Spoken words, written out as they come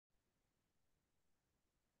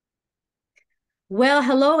Well,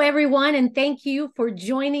 hello everyone, and thank you for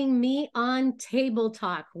joining me on Table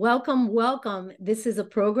Talk. Welcome, welcome. This is a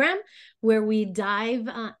program where we dive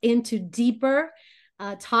into deeper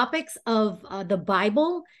topics of the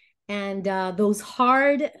Bible and those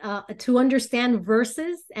hard to understand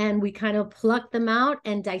verses, and we kind of pluck them out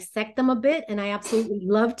and dissect them a bit. And I absolutely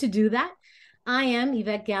love to do that. I am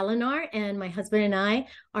Yvette Gallinar, and my husband and I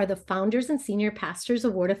are the founders and senior pastors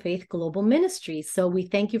of Word of Faith Global Ministries. So we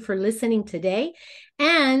thank you for listening today.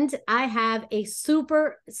 And I have a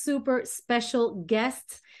super, super special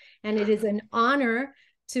guest, and it is an honor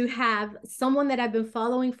to have someone that I've been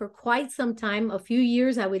following for quite some time, a few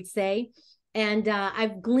years, I would say. And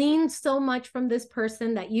I've gleaned so much from this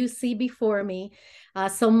person that you see before me.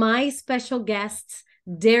 So my special guest,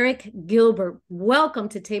 Derek Gilbert. Welcome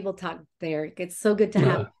to Table Talk, Derek. It's so good to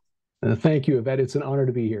have you. Thank you, Yvette. It's an honor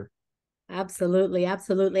to be here. Absolutely,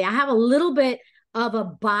 absolutely. I have a little bit of a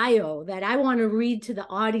bio that I want to read to the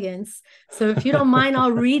audience. So if you don't mind,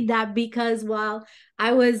 I'll read that because while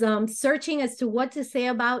I was searching as to what to say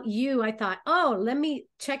about you, I thought, oh, let me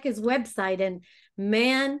check his website. And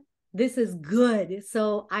man, this is good.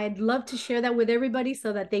 So I'd love to share that with everybody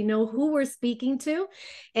so that they know who we're speaking to.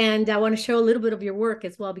 And I want to show a little bit of your work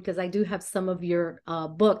as well, because I do have some of your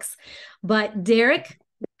books. But Derek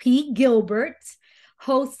P. Gilbert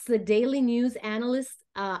hosts the daily news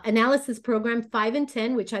analysis program 5 and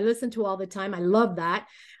 10, which I listen to all the time. I love that.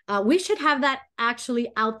 We should have that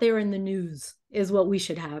actually out there in the news is what we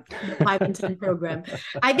should have, the 5 and 10 program.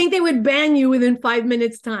 I think they would ban you within 5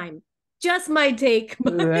 minutes time. Just my take.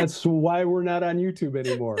 That's why we're not on YouTube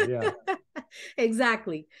anymore. Yeah.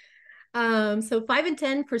 Exactly. So 5 and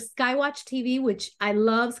 10 for Skywatch TV, which I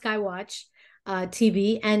love Skywatch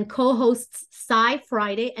TV, and co-hosts Sci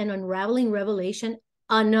Friday and Unraveling Revelation,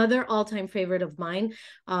 another all-time favorite of mine,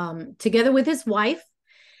 together with his wife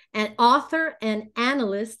and author and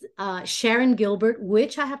analyst Sharon Gilbert,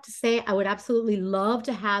 which I have to say I would absolutely love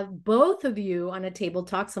to have both of you on a table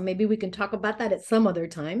talk. So maybe we can talk about that at some other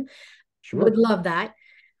time. Sure. Would love that.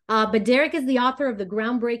 But Derek is the author of the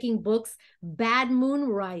groundbreaking books Bad Moon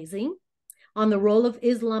Rising, on the role of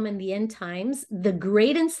Islam in the end times, The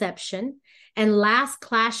Great Inception, and Last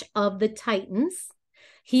Clash of the Titans.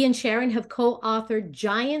 He and Sharon have co-authored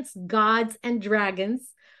Giants, Gods, and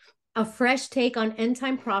Dragons, a fresh take on end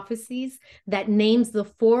time prophecies that names the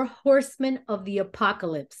 4 horsemen of the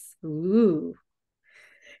apocalypse. Ooh.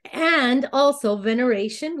 And also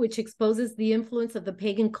Veneration, which exposes the influence of the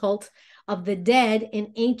pagan cult of the dead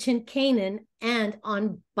in ancient Canaan and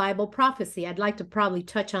on Bible prophecy. I'd like to probably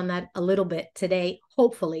touch on that a little bit today,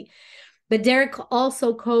 hopefully. But Derek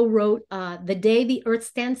also co-wrote The Day the Earth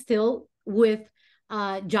Stands Still with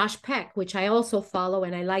Josh Peck, which I also follow,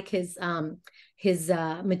 and I like his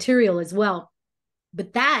material as well.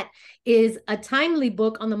 But that is a timely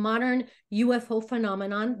book on the modern UFO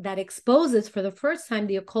phenomenon that exposes for the first time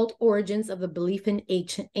the occult origins of the belief in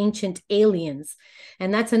ancient aliens.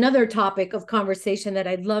 And that's another topic of conversation that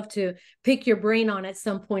I'd love to pick your brain on at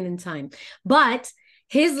some point in time. But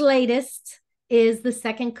his latest is The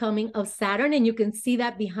Second Coming of Saturn, and you can see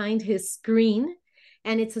that behind his screen.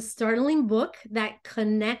 And it's a startling book that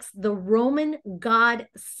connects the Roman god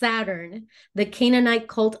Saturn, the Canaanite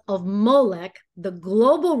cult of Molech, the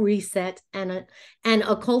global reset, and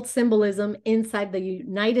occult symbolism inside the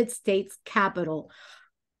United States Capitol.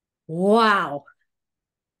 Wow.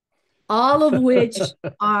 All of which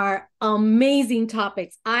are amazing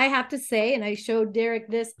topics. I have to say, and I showed Derek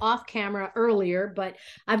this off camera earlier, but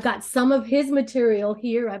I've got some of his material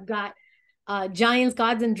here. I've got Giants,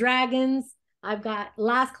 Gods, and Dragons. I've got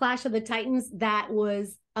Last Clash of the Titans. That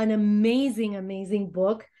was an amazing, amazing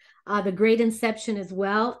book. The Great Inception as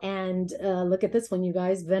well. And look at this one, you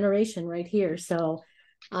guys, Veneration right here. So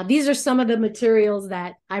these are some of the materials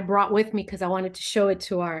that I brought with me because I wanted to show it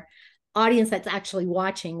to our audience that's actually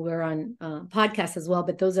watching. We're on podcasts as well,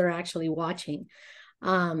 but those are actually watching.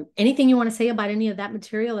 Anything you want to say about any of that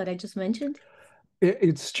material that I just mentioned?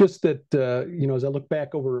 It's just that, as I look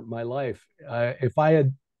back over my life,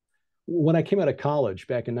 when I came out of college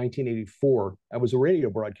back in 1984, I was a radio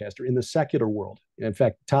broadcaster in the secular world. In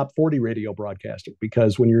fact, top 40 radio broadcaster,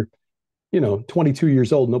 because when you're, 22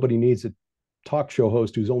 years old, nobody needs a talk show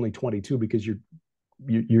host who's only 22 because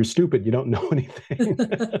you're stupid. You don't know anything.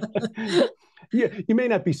 You may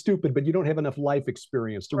not be stupid, but you don't have enough life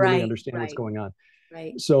experience to really understand what's going on.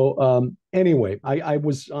 Right. So anyway, I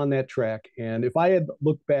was on that track. And if I had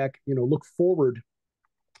looked back, look forward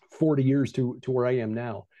 40 years to where I am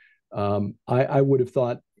now, I would have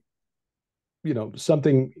thought,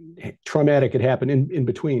 something traumatic had happened in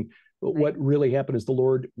between. But what really happened is the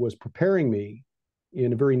Lord was preparing me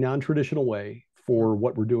in a very non-traditional way for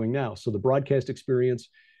what we're doing now. So the broadcast experience,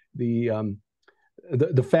 the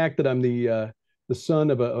fact that I'm the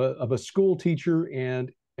son of a school teacher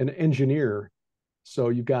and an engineer. So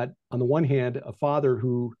you've got, on the one hand, a father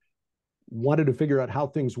who wanted to figure out how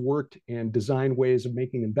things worked and design ways of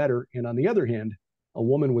making them better, and on the other hand, a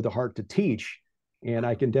woman with a heart to teach. And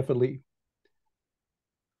I can definitely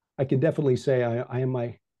say I am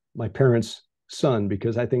my parents' son,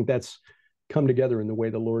 because I think that's come together in the way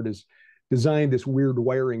the Lord has designed this weird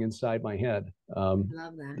wiring inside my head. Love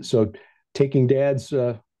that. So taking dad's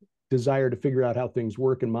desire to figure out how things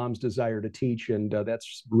work and mom's desire to teach, and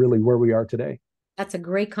that's really where we are today. That's a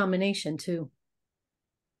great combination too.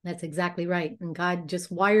 That's exactly right. And God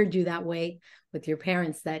just wired you that way with your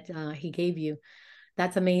parents that he gave you.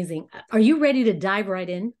 That's amazing. Are you ready to dive right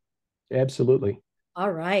in? Absolutely.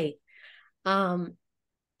 All right.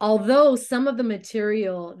 Although some of the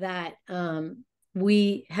material that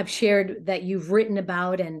we have shared that you've written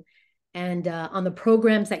about and on the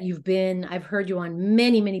programs that you've been, I've heard you on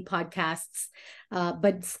many, many podcasts,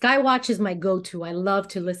 but Skywatch is my go-to. I love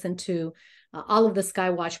to listen to all of the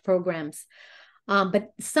Skywatch programs.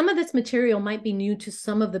 But some of this material might be new to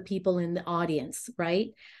some of the people in the audience, right?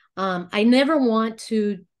 I never want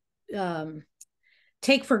to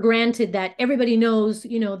take for granted that everybody knows,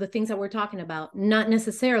 the things that we're talking about. Not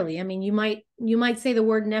necessarily. I mean, you might say the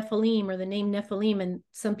word Nephilim or the name Nephilim, and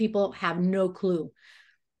some people have no clue,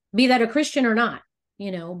 be that a Christian or not,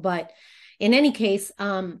 but in any case,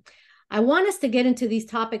 I want us to get into these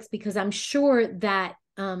topics because I'm sure that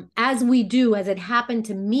as it happened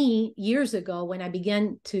to me years ago when I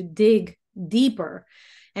began to dig deeper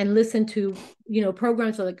and listen to,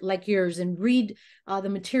 programs like yours and read the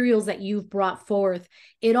materials that you've brought forth,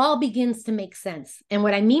 it all begins to make sense. And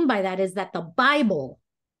what I mean by that is that the Bible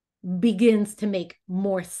begins to make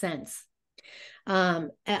more sense. I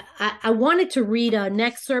wanted to read an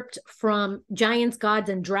excerpt from Giants, Gods,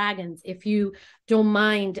 and Dragons, if you don't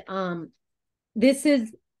mind. This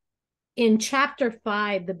is in chapter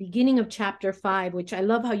 5, the beginning of chapter 5, which I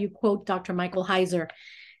love how you quote Dr. Michael Heiser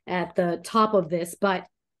at the top of this, but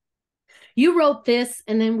you wrote this,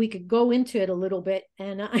 and then we could go into it a little bit.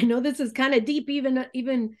 And I know this is kind of deep, even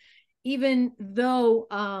though,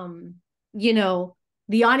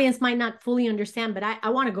 the audience might not fully understand, but I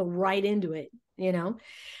want to go right into it,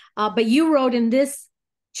 but you wrote in this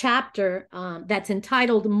chapter that's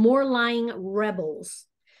entitled More Lying Rebels,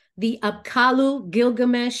 the Apkallu,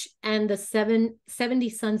 Gilgamesh, and the 70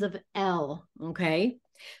 sons of El. Okay.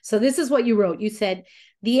 So this is what you wrote. You said,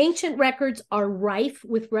 the ancient records are rife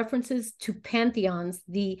with references to pantheons,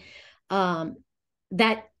 that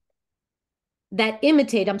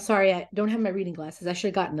imitate, I'm sorry, I don't have my reading glasses. I should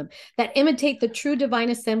have gotten them. That imitate the true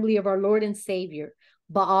divine assembly of our Lord and Savior.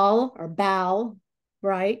 Baal or Baal,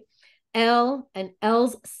 right? El and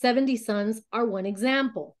El's 70 sons are one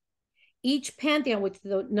example. Each pantheon, which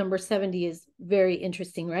the number 70 is very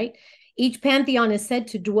interesting, right? Each pantheon is said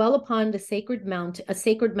to dwell upon a sacred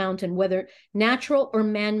mountain, whether natural or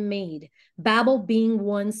man-made, Babel being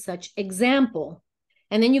one such example.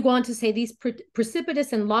 And then you go on to say these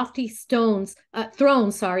precipitous and lofty thrones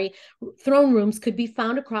rooms could be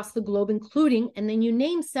found across the globe, including, and then you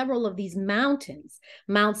name several of these mountains: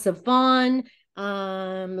 Mount Savon,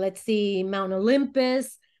 Mount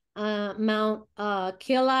Olympus, Mount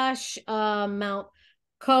Kailash, Mount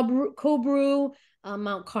Kobru,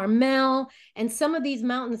 Mount Carmel. And some of these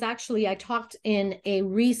mountains, actually, I talked in a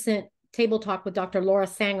recent table talk with Dr. Laura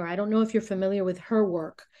Sanger. I don't know if you're familiar with her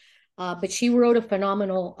work, but she wrote a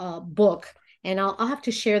phenomenal book, and I'll have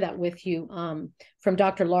to share that with you from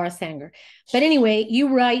Dr. Laura Sanger. But anyway,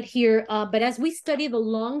 you write here, but as we study the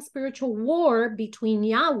long spiritual war between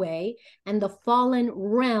Yahweh and the fallen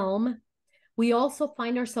realm, we also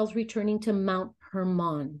find ourselves returning to Mount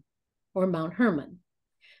Hermon, or Mount Hermon,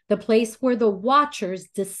 the place where the Watchers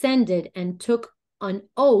descended and took an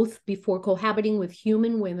oath before cohabiting with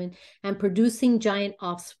human women and producing giant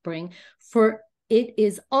offspring. For it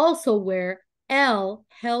is also where El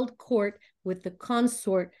held court with the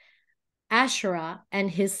consort Asherah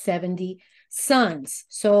and his 70 sons.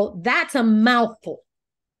 So that's a mouthful,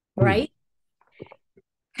 right?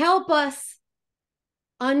 Help us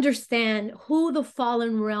understand who the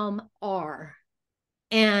fallen realm are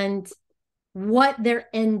and what their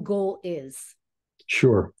end goal is.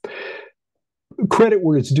 Sure. Credit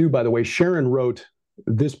where it's due, by the way. Sharon wrote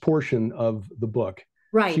this portion of the book.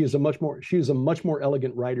 Right. She is a much more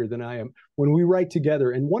elegant writer than I am. When we write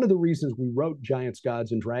together, and one of the reasons we wrote Giants,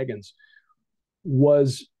 Gods, and Dragons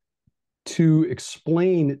was to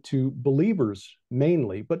explain to believers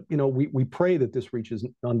mainly, but we pray that this reaches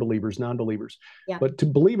unbelievers, non-believers, Yeah. but to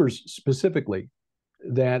believers specifically,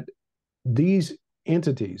 that these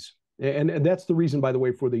entities, and that's the reason, by the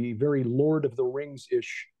way, for the very Lord of the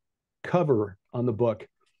Rings-ish cover on the book.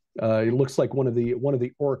 It looks like one of the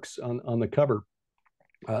orcs on the cover.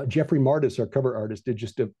 Jeffrey Martis, our cover artist, did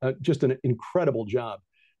just an incredible job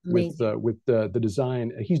with the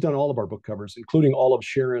design. He's done all of our book covers, including all of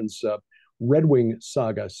Sharon's Red Wing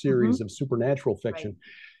Saga series of supernatural fiction.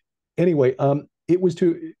 Right. Anyway, it was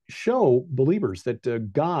to show believers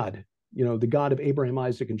that God, the God of Abraham,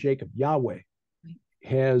 Isaac, and Jacob, Yahweh,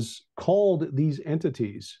 has called these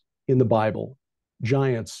entities in the Bible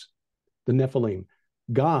giants, the Nephilim,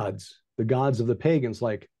 gods, the gods of the pagans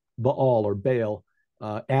like Baal or Baal,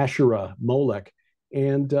 Asherah, Molech,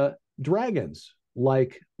 and dragons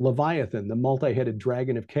like Leviathan, the multi-headed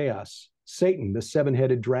dragon of chaos, Satan, the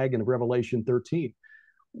seven-headed dragon of Revelation 13.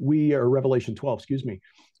 Revelation 12, excuse me.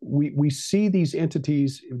 We see these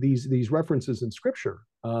entities, these references in Scripture.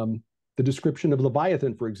 The description of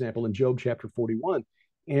Leviathan, for example, in Job chapter 41,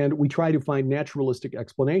 and we try to find naturalistic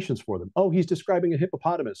explanations for them. Oh, he's describing a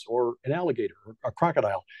hippopotamus or an alligator or a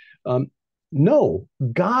crocodile. No,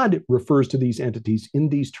 God refers to these entities in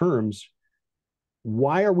these terms.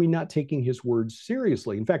 Why are we not taking his words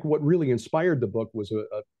seriously? In fact, what really inspired the book was a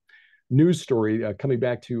news story coming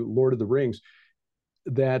back to Lord of the Rings,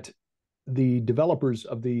 that the developers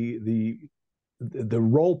of the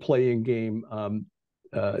role-playing game,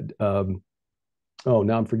 now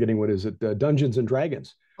I'm forgetting, what is it? Dungeons and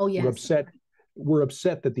Dragons. Oh, yes. We're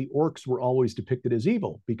upset that the orcs were always depicted as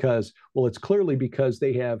evil because, well, it's clearly because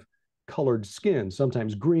they have colored skin,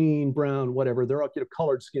 sometimes green, brown, whatever. They're all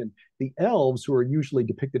colored skin. The elves, who are usually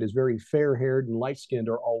depicted as very fair-haired and light-skinned,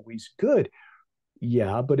 are always good.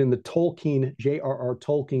 Yeah, but in the J.R.R.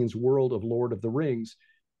 Tolkien's world of Lord of the Rings,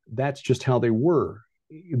 that's just how they were.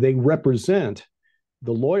 They represent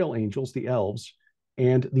the loyal angels, the elves,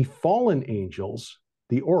 and the fallen angels,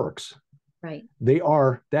 the orcs. Right.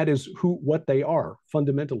 That is what they are,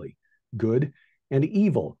 fundamentally, good and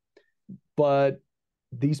evil. But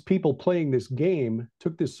these people playing this game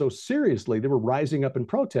took this so seriously, they were rising up in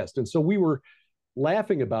protest. And so we were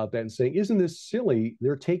laughing about that and saying, isn't this silly?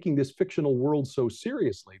 They're taking this fictional world so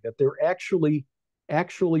seriously that they're actually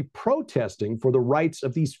protesting for the rights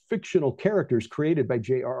of these fictional characters created by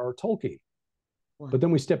J.R.R. Tolkien. Wow. But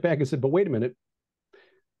then we stepped back and said, but wait a minute.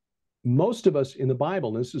 Most of us in the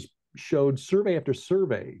Bible, and this is showed survey after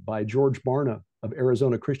survey by George Barna of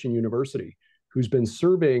Arizona Christian University, who's been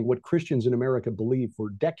surveying what Christians in America believe for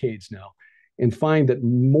decades now, and find that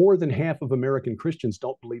more than half of American Christians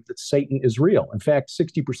don't believe that Satan is real. In fact,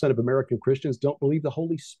 60% of American Christians don't believe the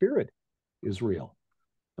Holy Spirit is real.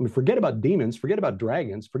 I mean, forget about demons, forget about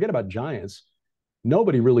dragons, forget about giants.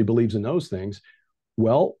 Nobody really believes in those things.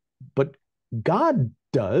 Well, but God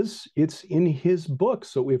does. It's in his book.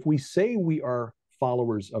 So if we say we are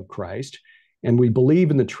followers of Christ and we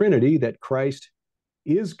believe in the Trinity, that Christ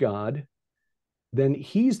is God, then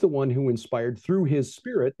he's the one who inspired through his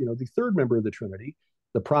Spirit, the third member of the Trinity,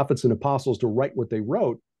 the prophets and apostles, to write what they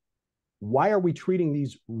wrote. Why are we treating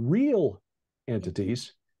these real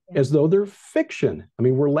entities as though they're fiction? I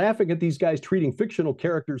mean, we're laughing at these guys treating fictional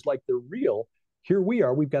characters like they're real. Here we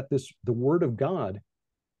are, we've got the Word of God,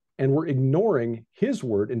 and we're ignoring his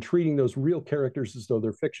word and treating those real characters as though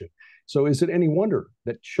they're fiction. So is it any wonder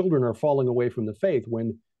that children are falling away from the faith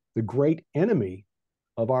when the great enemy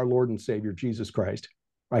of our Lord and Savior, Jesus Christ,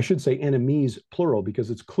 I should say enemies, plural,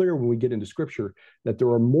 because it's clear when we get into Scripture that there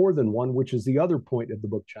are more than one, which is the other point of the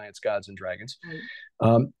book, Giants, Gods, and Dragons.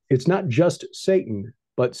 Right. It's not just Satan,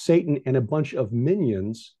 but Satan and a bunch of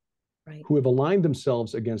minions who have aligned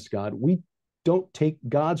themselves against God. We don't take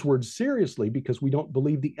God's word seriously because we don't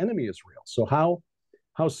believe the enemy is real. So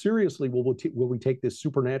how seriously will we take this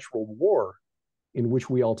supernatural war in which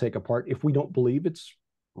we all take a part if we don't believe it's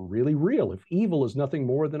really real? If evil is nothing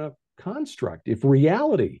more than a construct, if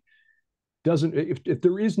reality doesn't, if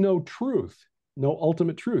there is no truth, no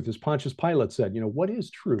ultimate truth, as Pontius Pilate said, what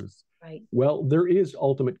is truth? Right. Well, there is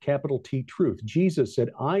ultimate capital T truth. Jesus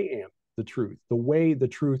said, I am the truth, the way, the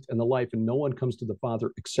truth, and the life, and no one comes to the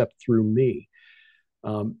Father except through me.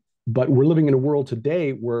 But we're living in a world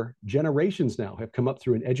today where generations now have come up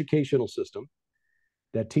through an educational system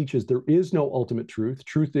that teaches there is no ultimate truth.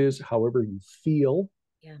 Truth is however you feel.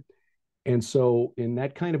 Yeah. And so in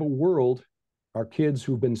that kind of a world, our kids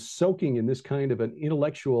who've been soaking in this kind of an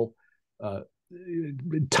intellectual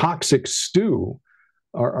toxic stew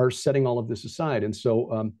are setting all of this aside. And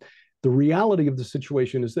so the reality of the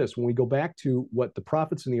situation is this: when we go back to what the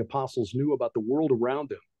prophets and the apostles knew about the world around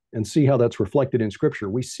them, and see how that's reflected in Scripture,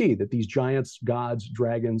 we see that these giants, gods,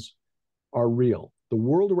 dragons are real. The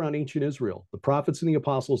world around ancient Israel, the prophets and the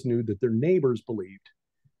apostles knew that their neighbors believed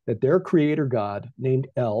that their creator God, named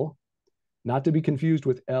El, not to be confused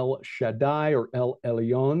with El Shaddai or El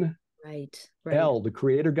Elyon. Right. El, the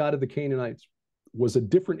creator God of the Canaanites, was a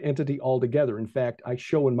different entity altogether. In fact, I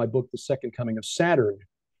show in my book, The Second Coming of Saturn,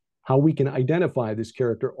 how we can identify this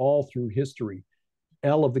character all through history.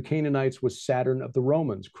 El of the Canaanites was Saturn of the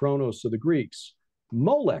Romans, Kronos of the Greeks,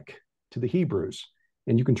 Molech to the Hebrews.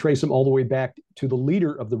 And you can trace him all the way back to the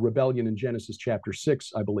leader of the rebellion in Genesis chapter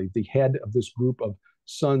 6, I believe, the head of this group of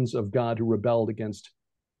sons of God who rebelled against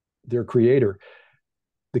their creator.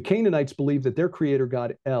 The Canaanites believed that their creator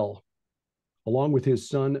God, El, along with his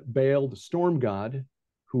son Baal, the storm god,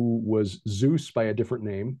 who was Zeus by a different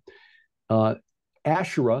name,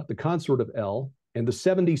 Asherah, the consort of El, and the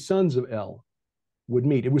 70 sons of El would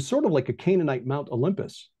meet. It was sort of like a Canaanite Mount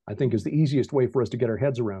Olympus, I think is the easiest way for us to get our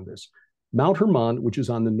heads around this. Mount Hermon, which is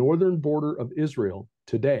on the northern border of Israel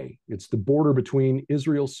today, it's the border between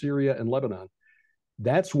Israel, Syria, and Lebanon.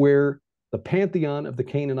 That's where the pantheon of the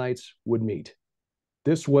Canaanites would meet.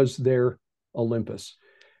 This was their Olympus.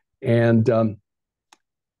 And the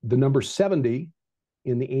number 70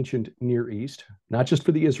 in the ancient Near East, not just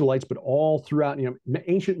for the Israelites, but all throughout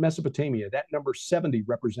ancient Mesopotamia, that number 70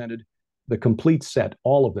 represented the complete set,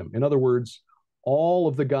 all of them. In other words, all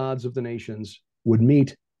of the gods of the nations would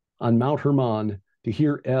meet on Mount Hermon to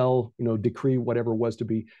hear El, decree whatever was to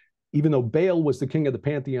be. Even though Baal was the king of the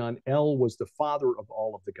pantheon, El was the father of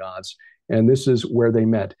all of the gods. And this is where they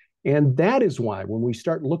met. And that is why, when we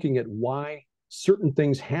start looking at why certain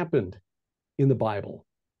things happened in the Bible,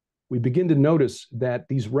 we begin to notice that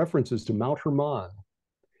these references to Mount Hermon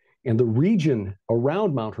and the region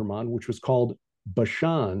around Mount Hermon, which was called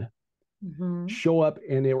Bashan, show up,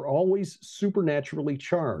 and they were always supernaturally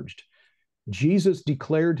charged. Jesus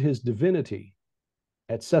declared his divinity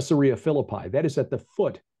at Caesarea Philippi. That is at the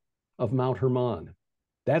foot of Mount Hermon.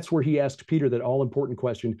 That's where he asked Peter that all-important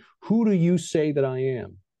question, who do you say that I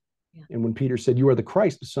am? Yeah. And when Peter said, you are the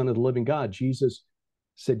Christ, the Son of the living God, Jesus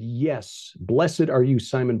said, yes, blessed are you,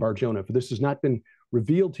 Simon Bar-Jonah, for this has not been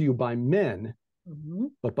revealed to you by men,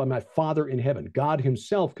 but by my Father in heaven. God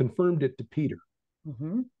himself confirmed it to Peter.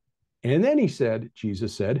 And then he said,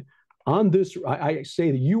 Jesus said, on this, I say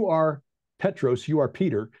that you are Petros, you are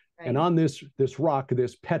Peter, right. And on this rock,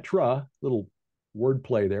 this Petra, little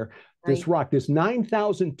wordplay there, right. This rock, this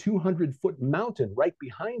 9,200-foot mountain right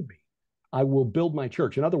behind me, I will build my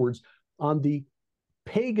church. In other words, on the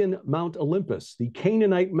pagan Mount Olympus, the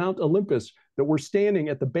Canaanite Mount Olympus that we're standing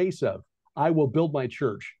at the base of, I will build my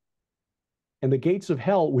church. And the gates of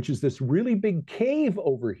hell, which is this really big cave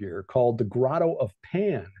over here called the Grotto of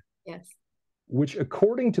Pan, yes, which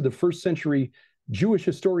according to the first century Jewish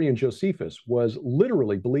historian Josephus was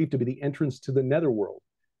literally believed to be the entrance to the netherworld.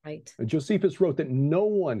 Right. And Josephus wrote that no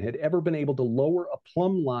one had ever been able to lower a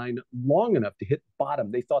plumb line long enough to hit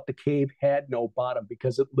bottom. They thought the cave had no bottom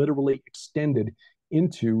because it literally extended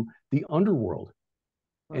into the underworld.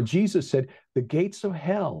 Wow. And Jesus said, the gates of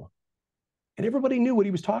hell. And everybody knew what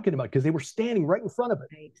he was talking about because they were standing right in front of it.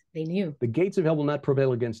 Right. They knew. The gates of hell will not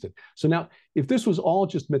prevail against it. So now, if this was all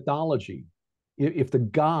just mythology, if the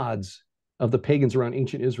gods of the pagans around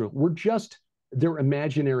ancient Israel were just their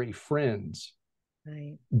imaginary friends,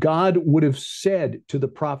 right. God would have said to the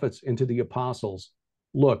prophets and to the apostles,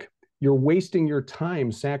 look, you're wasting your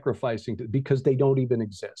time sacrificing because they don't even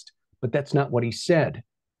exist. But that's not what he said.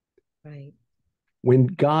 Right. When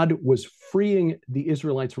God was freeing the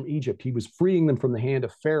Israelites from Egypt, he was freeing them from the hand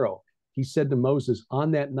of Pharaoh. He said to Moses,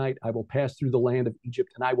 on that night, I will pass through the land of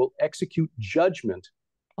Egypt and I will execute judgment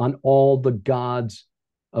on all the gods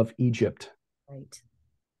of Egypt. Right.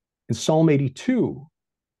 And Psalm 82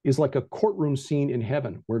 is like a courtroom scene in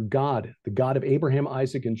heaven where God, the God of Abraham,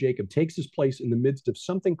 Isaac, and Jacob, takes his place in the midst of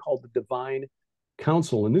something called the divine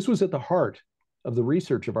council. And this was at the heart of the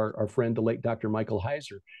research of our friend, the late Dr. Michael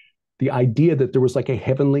Heiser, the idea that there was like a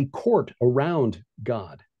heavenly court around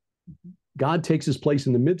God. God takes his place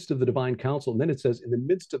in the midst of the divine council. And then it says, in the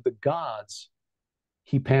midst of the gods,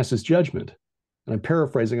 he passes judgment. And I'm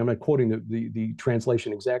paraphrasing, I'm not quoting the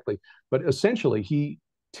translation exactly, but essentially he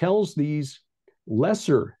tells these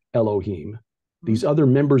lesser Elohim, these other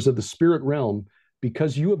members of the spirit realm,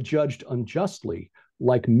 because you have judged unjustly,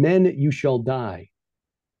 like men you shall die.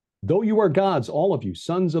 Though you are gods, all of you,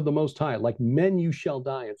 sons of the Most High, like men you shall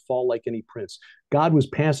die and fall like any prince. God was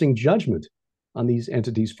passing judgment on these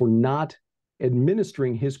entities for not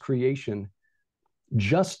administering his creation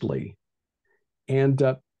justly. And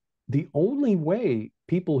the only way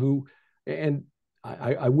people who, and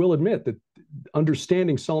I will admit that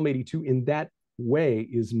understanding Psalm 82 in that way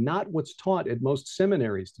is not what's taught at most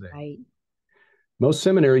seminaries today. Right. Most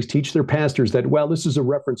seminaries teach their pastors that, well, this is a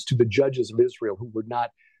reference to the judges of Israel who were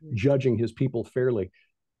not judging his people fairly.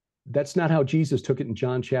 That's not how Jesus took it in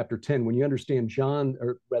John chapter 10. When you understand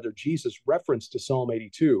Jesus' reference to Psalm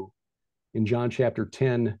 82 in John chapter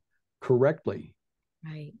 10 correctly,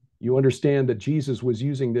 right, you understand that Jesus was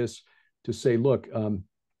using this to say, look,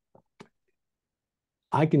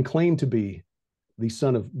 I can claim to be the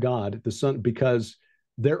Son of God, the Son, because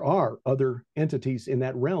there are other entities in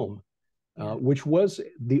that realm, which was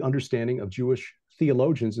the understanding of Jewish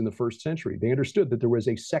theologians in the first century. They understood that there was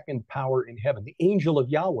a second power in heaven, the angel of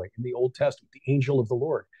Yahweh in the Old Testament, the angel of the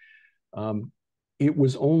Lord. It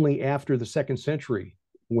was only after the second century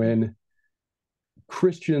when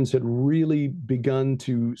Christians had really begun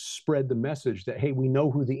to spread the message that, hey, we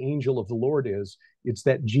know who the angel of the Lord is. It's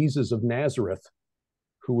that Jesus of Nazareth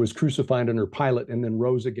who was crucified under Pilate and then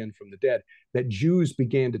rose again from the dead, that Jews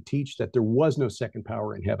began to teach that there was no second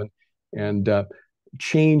power in heaven, and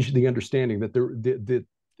change the understanding that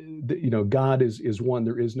God is one.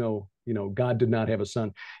 There is no, God did not have a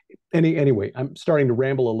son. Anyway, I'm starting to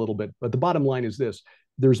ramble a little bit, but the bottom line is this: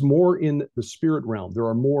 there's more in the spirit realm. There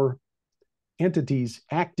are more entities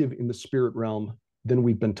active in the spirit realm than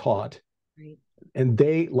we've been taught. Right. And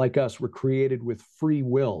they, like us, were created with free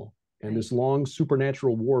will. And this long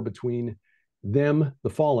supernatural war between them, the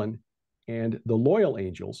fallen, and the loyal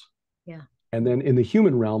angels. Yeah. And then in the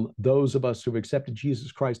human realm, those of us who've accepted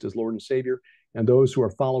Jesus Christ as Lord and Savior, and those who are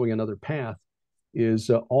following another path, is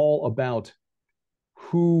all about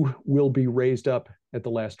who will be raised up at the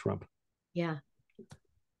last trump. Yeah.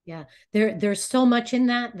 Yeah. There's so much in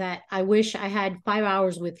that I wish I had 5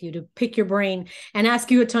 hours with you to pick your brain and ask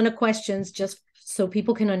you a ton of questions just so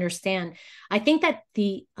people can understand. I think that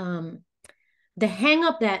the hang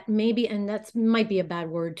up that maybe, and that might be a bad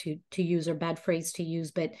word to use or bad phrase to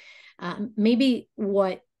use, but maybe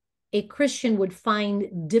what a Christian would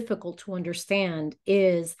find difficult to understand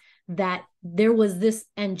is that there was this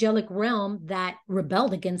angelic realm that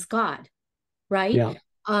rebelled against God, right? Yeah.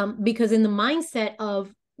 Because in the mindset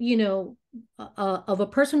of, of a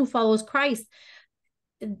person who follows Christ,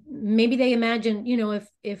 maybe they imagine,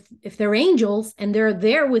 if they're angels and they're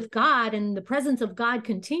there with God and the presence of God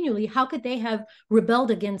continually, how could they have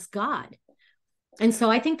rebelled against God? And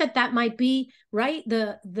so I think that might be right.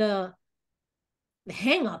 The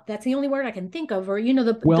hang up, that's the only word I can think of, or,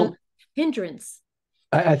 the hindrance.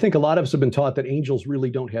 I think a lot of us have been taught that angels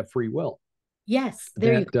really don't have free will. Yes.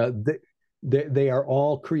 There you go. They are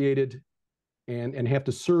all created and have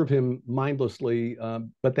to serve him mindlessly.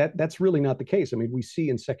 But that's really not the case. I mean, we see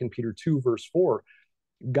in 2 Peter 2, verse 4,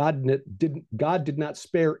 God did not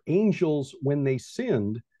spare angels when they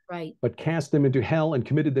sinned, right, but cast them into hell and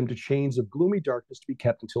committed them to chains of gloomy darkness to be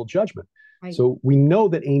kept until judgment. right. So we know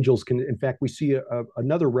that angels can, in fact, we see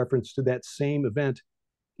another reference to that same event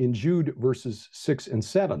in Jude verses 6 and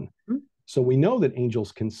 7. Mm-hmm. So we know that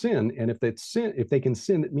angels can sin, and if they can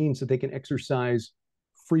sin, it means that they can exercise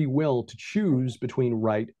free will to choose between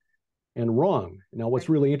right and wrong. Now, what's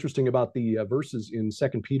really interesting about the verses in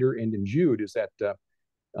 2 Peter and in Jude is that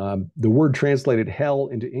the word translated hell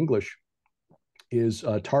into English is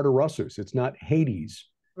Tartarussus. It's not Hades.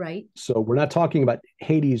 Right. So we're not talking about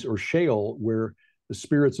Hades or Sheol, where the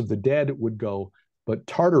spirits of the dead would go, but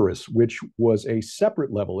Tartarus, which was a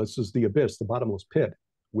separate level. This is the abyss, the bottomless pit,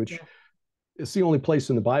 which is the only place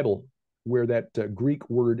in the Bible where that Greek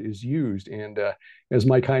word is used. And as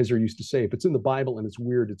Mike Heiser used to say, if it's in the Bible and it's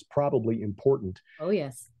weird, it's probably important. Oh,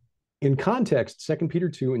 yes. In context, 2 Peter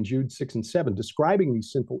 2 and Jude 6 and 7, describing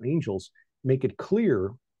these sinful angels, make it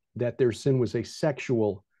clear that their sin was a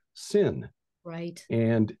sexual sin. Right.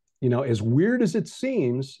 And, as weird as it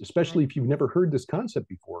seems, especially if you've never heard this concept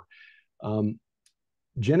before,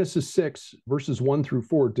 Genesis 6, verses 1 through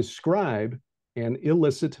 4, describe an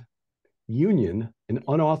illicit union, an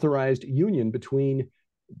unauthorized union between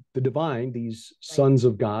the divine, these sons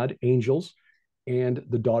of God, angels, and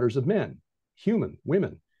the daughters of men, human,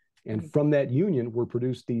 women. And from that union were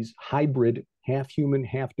produced these hybrid, half human,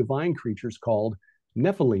 half divine creatures called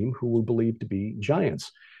Nephilim, who were believed to be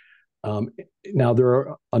giants. Now, there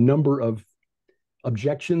are a number of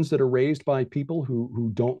objections that are raised by people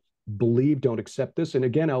who don't accept this. And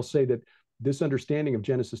again, I'll say that this understanding of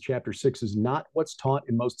Genesis chapter 6 is not what's taught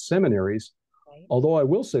in most seminaries, although I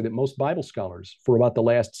will say that most Bible scholars for about the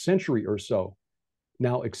last century or so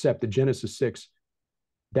now accept that Genesis 6,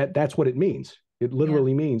 that's what it means. It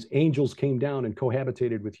literally means angels came down and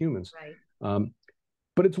cohabitated with humans. Right.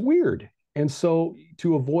 But it's weird. And so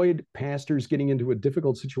to avoid pastors getting into a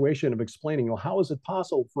difficult situation of explaining, well, how is it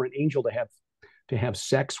possible for an angel to have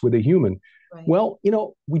sex with a human? Right. Well,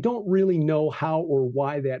 we don't really know how or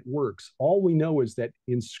why that works. All we know is that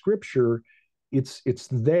in scripture, it's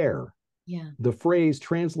there. Yeah. The phrase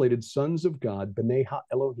translated sons of God, B'nai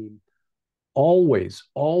Ha-Elohim, always,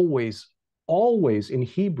 always, always in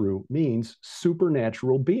Hebrew means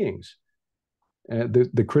supernatural beings.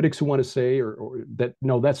 The critics who want to say or that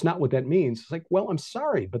no, that's not what that means. It's like, well, I'm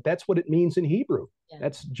sorry, but that's what it means in Hebrew. Yeah.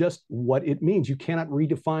 That's just what it means. You cannot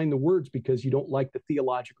redefine the words because you don't like the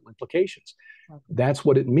theological implications. Okay. That's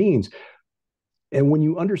what it means. And when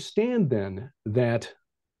you understand then that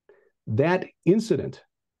incident,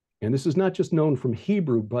 and this is not just known from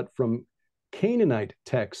Hebrew, but from Canaanite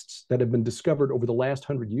texts that have been discovered over the last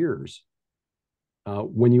 100 years,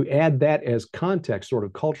 when you add that as context, sort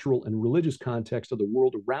of cultural and religious context of the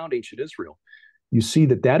world around ancient Israel, you see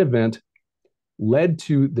that event led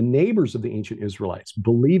to the neighbors of the ancient Israelites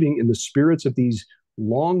believing in the spirits of these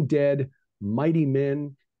long dead, mighty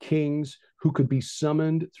men, kings who could be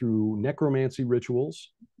summoned through necromancy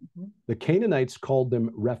rituals. Mm-hmm. The Canaanites called them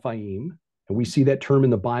Rephaim, and we see that term in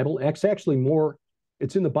the Bible.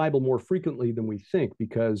 It's in the Bible more frequently than we think,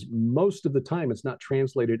 because most of the time it's not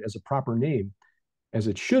translated as a proper name as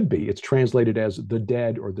it should be. It's translated as the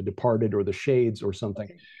dead or the departed or the shades or something.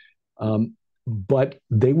 Okay. But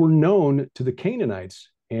they were known to the Canaanites.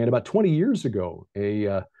 And about 20 years ago,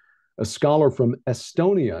 a scholar from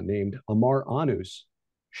Estonia named Amar Anus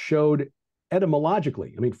showed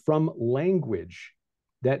etymologically, from language,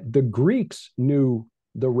 that the Greeks knew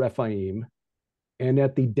the Rephaim, and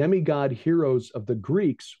that the demigod heroes of the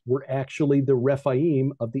Greeks were actually the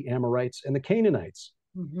Rephaim of the Amorites and the Canaanites.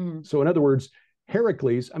 Mm-hmm. So in other words,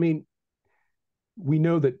 Heracles, we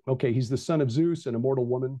know that, okay, he's the son of Zeus, an immortal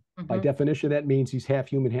woman. Mm-hmm. By definition, that means he's half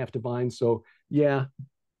human, half divine. So yeah,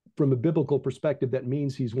 from a biblical perspective, that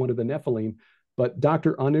means he's one of the Nephilim. But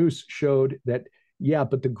Dr. Anus showed that, yeah,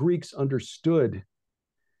 but the Greeks understood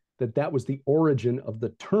that was the origin of the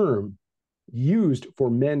term used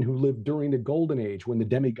for men who lived during the Golden Age when the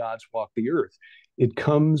demigods walked the earth. It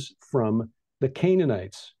comes from the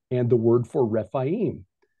Canaanites and the word for Rephaim.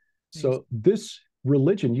 Nice. So this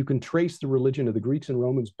religion, you can trace the religion of the Greeks and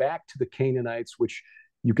Romans back to the Canaanites, which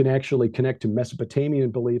you can actually connect to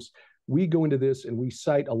Mesopotamian beliefs. We go into this and we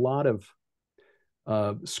cite a lot of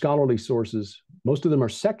scholarly sources. Most of them are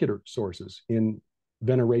secular sources in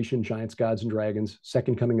veneration, giants, gods, and dragons,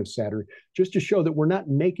 second coming of Saturn, just to show that we're not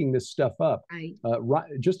making this stuff up. Right.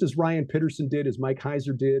 Just as Ryan Pitterson did, as Mike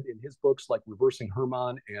Heiser did in his books like Reversing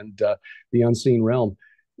Hermann and The Unseen Realm.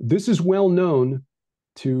 This is well known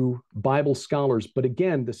to Bible scholars. But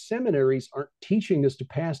again, the seminaries aren't teaching this to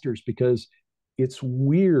pastors because it's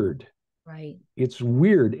weird. Right. It's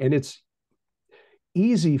weird. And it's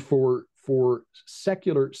easy for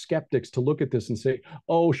secular skeptics to look at this and say,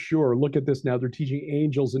 oh, sure, look at this now. They're teaching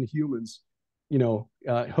angels and humans,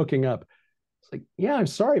 hooking up. It's like, yeah, I'm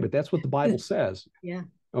sorry, but that's what the Bible says. Yeah.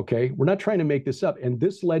 Okay. We're not trying to make this up. And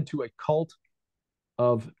this led to a cult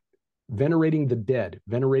of venerating the dead,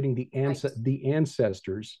 venerating the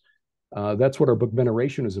ancestors. That's what our book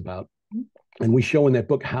Veneration is about. And we show in that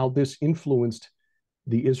book how this influenced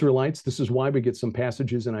the Israelites. This is why we get some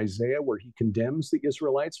passages in Isaiah where he condemns the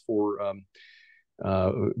Israelites for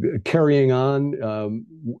carrying on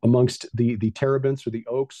amongst the terebinths or the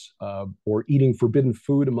oaks, or eating forbidden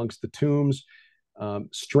food amongst the tombs.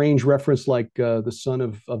 Strange reference like the son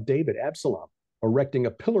of David, Absalom, erecting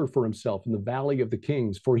a pillar for himself in the Valley of the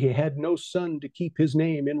Kings, for he had no son to keep his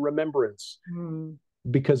name in remembrance.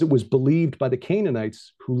 Because it was believed by the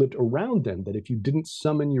Canaanites who lived around them that if you didn't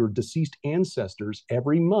summon your deceased ancestors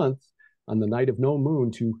every month on the night of no moon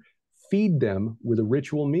to feed them with a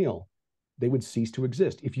ritual meal, they would cease to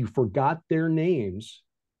exist. If you forgot their names,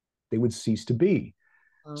 they would cease to be.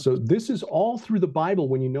 So this is all through the Bible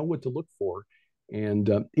when you know what to look for. And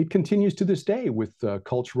it continues to this day with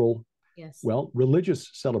cultural, religious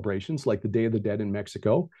celebrations like the Day of the Dead in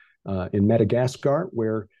Mexico, in Madagascar,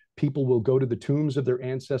 where people will go to the tombs of their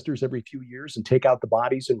ancestors every few years and take out the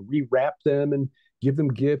bodies and rewrap them and give them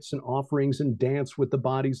gifts and offerings and dance with the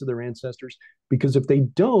bodies of their ancestors. Because if they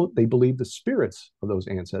don't, they believe the spirits of those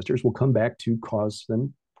ancestors will come back to cause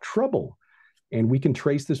them trouble. And we can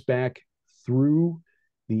trace this back through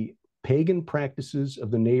the pagan practices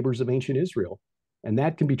of the neighbors of ancient Israel. And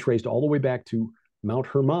that can be traced all the way back to Mount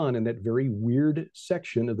Hermon and that very weird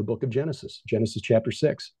section of the book of Genesis, Genesis chapter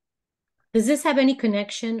 6. Does this have any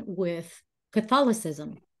connection with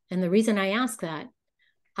Catholicism? And the reason I ask that,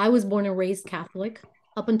 I was born and raised Catholic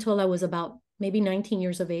up until I was about maybe 19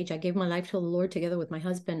 years of age. I gave my life to the Lord together with my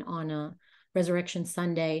husband on a Resurrection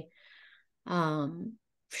Sunday.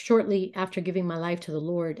 Shortly after giving my life to the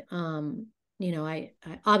Lord, I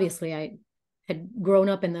obviously I had grown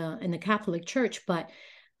up in the Catholic Church, but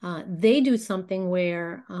they do something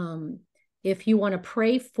where if you want to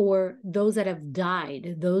pray for those that have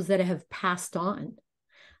died, those that have passed on,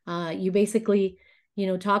 you basically,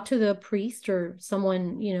 talk to the priest or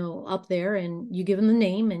someone, up there, and you give them the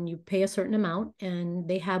name and you pay a certain amount, and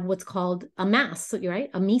they have what's called a mass, right?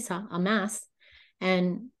 A misa, a mass.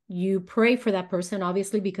 And you pray for that person,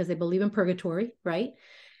 obviously, because they believe in purgatory, right?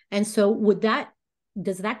 And so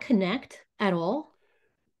does that connect at all?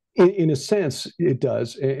 In a sense, it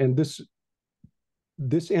does. And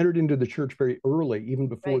this entered into the church very early, even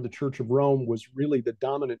before Right. the Church of Rome was really the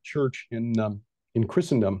dominant church in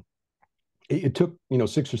Christendom. It took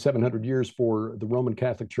 600 or 700 years for the Roman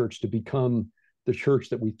Catholic Church to become the church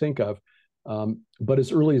that we think of. But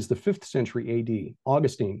as early as the 5th century AD,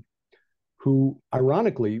 Augustine, who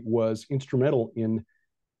ironically was instrumental in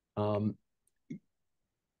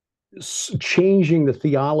changing the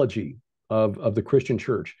theology of the Christian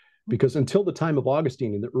church, because until the time of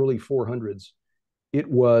Augustine in the early 400s, it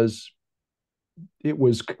was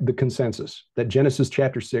the consensus that Genesis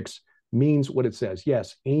chapter 6 means what it says.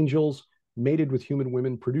 Yes, angels mated with human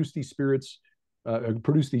women produce these spirits,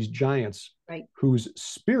 produce these giants, Right. whose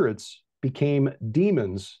spirits became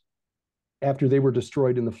demons after they were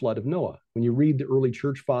destroyed in the flood of Noah. When you read the early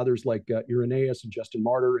church fathers like Irenaeus and Justin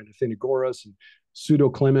Martyr and Athenagoras and Pseudo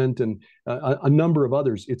Clement and a number of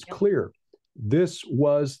others, it's clear this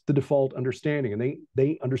was the default understanding. And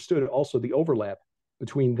they understood also the overlap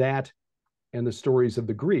between that and the stories of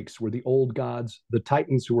the Greeks, where the old gods, the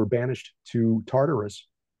Titans who were banished to Tartarus,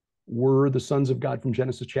 were the sons of God from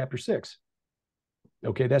Genesis chapter 6.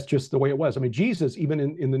 Okay, that's just the way it was. I mean, Jesus, even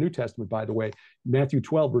in the New Testament, by the way, Matthew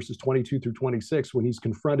 12, verses 22 through 26, when he's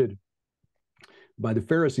confronted by the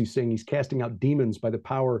Pharisees saying he's casting out demons by the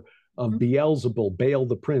power of Beelzebul, Baal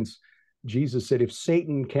the prince, Jesus said, if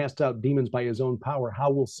Satan cast out demons by his own power,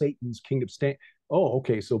 how will Satan's kingdom stand? Oh,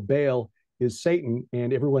 okay, so Baal is Satan,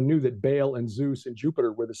 and everyone knew that Baal and Zeus and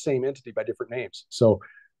Jupiter were the same entity by different names. So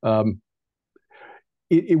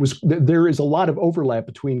there is a lot of overlap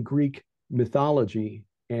between Greek mythology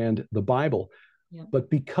and the Bible. Yeah. But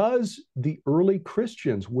because the early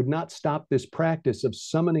Christians would not stop this practice of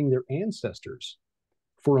summoning their ancestors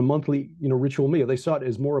for a monthly, ritual meal, they saw it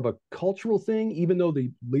as more of a cultural thing, even though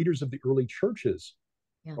the leaders of the early churches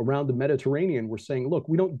around the Mediterranean were saying, look,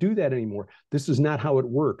 we don't do that anymore. This is not how it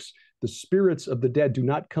works. The spirits of the dead do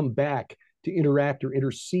not come back to interact or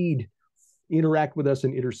interact with us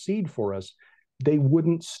and intercede for us. They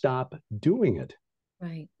wouldn't stop doing it.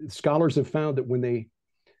 Right. Scholars have found that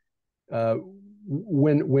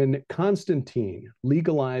when Constantine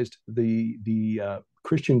legalized the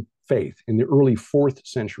Christian faith in the early 4th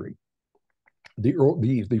century,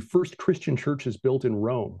 the first Christian churches built in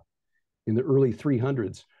Rome in the early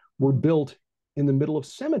 300s were built in the middle of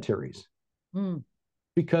cemeteries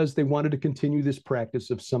because they wanted to continue this practice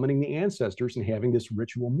of summoning the ancestors and having this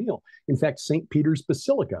ritual meal. In fact, St. Peter's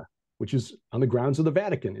Basilica, which is on the grounds of the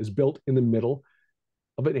Vatican, is built in the middle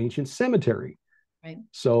of an ancient cemetery. Right.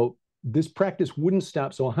 So this practice wouldn't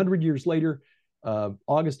stop. So 100 years later,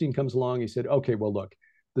 Augustine comes along. He said, okay, well, look,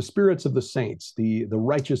 the spirits of the saints, the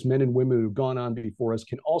righteous men and women who've gone on before us,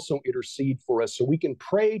 can also intercede for us. So we can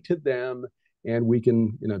pray to them, and we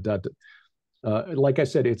can, like I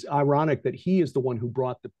said, it's ironic that he is the one who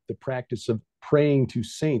brought the practice of praying to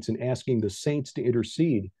saints and asking the saints to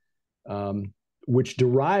intercede, which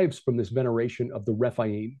derives from this veneration of the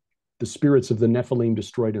Rephaim, the spirits of the Nephilim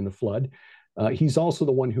destroyed in the flood. He's also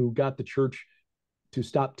the one who got the church to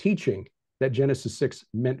stop teaching that Genesis 6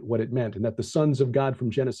 meant what it meant, and that the sons of God from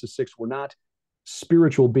Genesis 6 were not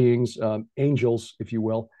spiritual beings, angels, if you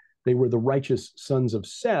will. They were the righteous sons of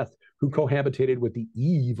Seth who cohabitated with the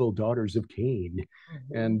evil daughters of Cain.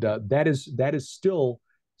 And that is still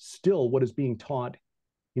what is being taught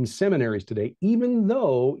in seminaries today, even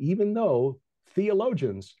though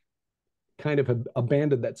theologians kind of have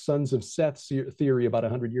abandoned that sons of Seth theory about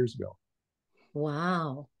 100 years ago.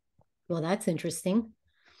 Wow. Well, that's interesting.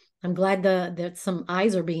 I'm glad that some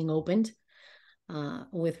eyes are being opened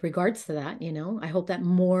with regards to that. I hope that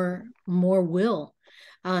more will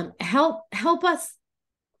help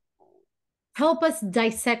us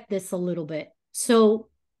dissect this a little bit. So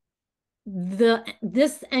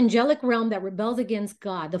this angelic realm that rebels against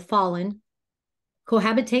God, the fallen,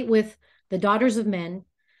 cohabitate with the daughters of men.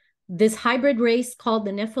 This hybrid race called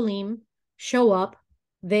the Nephilim show up.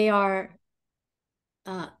 They are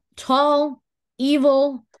tall,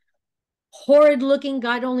 evil, horrid looking.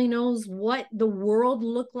 God only knows what the world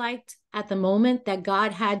looked like at the moment, that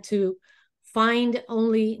God had to find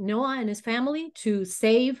only Noah and his family to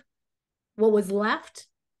save what was left.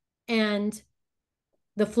 And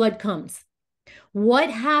the flood comes. What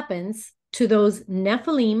happens to those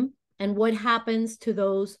Nephilim, and what happens to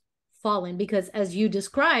those fallen? Because as you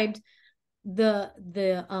described, the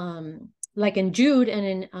like in Jude and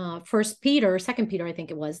in First Peter, Second Peter, I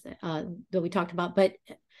think it was that we talked about, but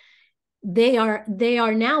they are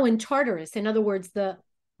now in Tartarus. In other words, the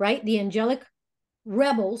angelic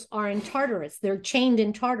rebels are in Tartarus. They're chained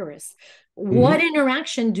in Tartarus. What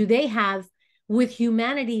interaction do they have with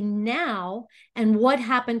humanity now? And what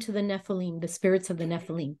happened to the Nephilim, the spirits of the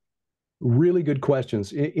Nephilim? Really good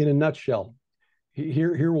questions. In a nutshell,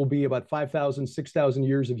 here will be about 5,000, 6,000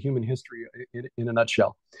 years of human history in a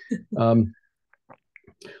nutshell. When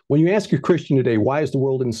you ask a Christian today, why is the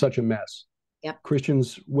world in such a mess? Yep.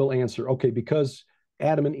 Christians will answer, okay, because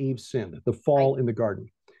Adam and Eve sinned, the fall in the garden.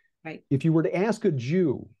 Right. If you were to ask a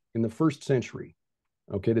Jew in the first century,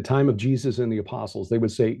 okay, the time of Jesus and the apostles, they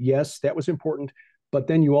would say, yes, that was important. But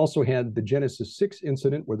then you also had the Genesis 6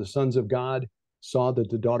 incident where the sons of God saw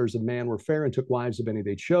that the daughters of man were fair and took wives of any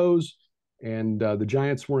they chose. And the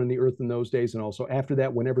giants were in the earth in those days. And also after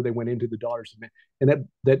that, whenever they went into the daughters of man. And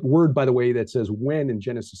that word, by the way, that says when in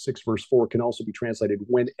Genesis 6, verse 4 can also be translated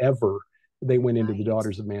whenever they went into the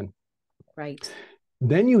daughters of man. Right.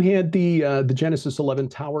 Then you had the Genesis 11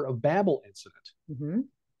 Tower of Babel incident.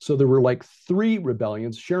 So there were like 3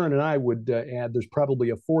 rebellions. Sharon and I would add there's probably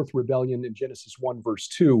a 4th rebellion in Genesis 1, verse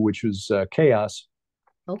 2, which was chaos.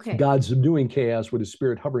 Okay. God subduing chaos with his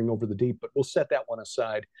spirit hovering over the deep, but we'll set that one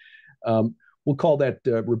aside. We'll call that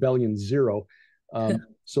rebellion 0.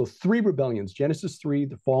 So 3 rebellions: Genesis 3,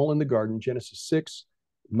 the fall in the garden; Genesis 6,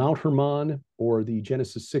 Mount Hermon, or the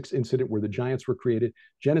Genesis 6 incident where the giants were created;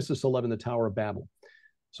 Genesis 11, the Tower of Babel.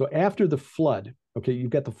 So after the flood, okay,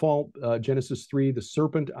 you've got the fall, Genesis 3, the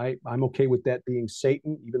serpent. I'm okay with that being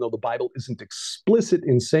Satan, even though the Bible isn't explicit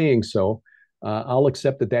in saying so. I'll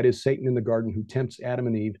accept that that is Satan in the garden who tempts Adam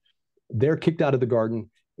and Eve. They're kicked out of the garden,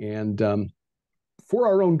 and for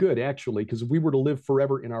our own good, actually, because if we were to live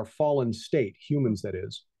forever in our fallen state, humans that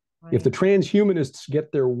is, right. If the transhumanists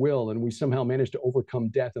get their will and we somehow manage to overcome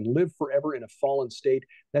death and live forever in a fallen state,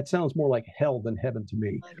 that sounds more like hell than heaven to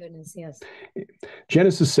me. My goodness, yes.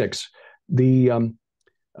 Genesis 6, the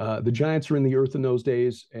giants are in the earth in those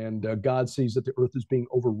days, and God sees that the earth is being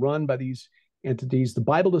overrun by these entities. The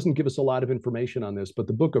Bible doesn't give us a lot of information on this, but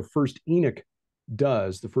the book of First Enoch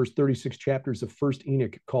does. The first 36 chapters of First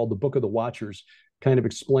Enoch, called the Book of the Watchers, kind of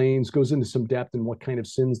goes into some depth in what kind of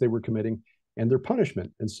sins they were committing and their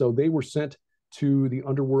punishment. And so they were sent to the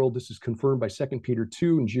underworld. This is confirmed by 2 Peter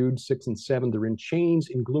 2 and Jude 6 and 7. They're in chains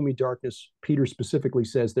in gloomy darkness. Peter specifically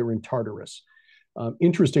says they're in Tartarus.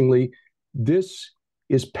 Interestingly, this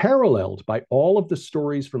is paralleled by all of the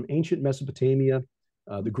stories from ancient Mesopotamia,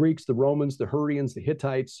 the Greeks, the Romans, the Hurrians, the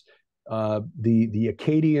Hittites, the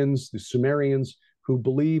Akkadians, the Sumerians, who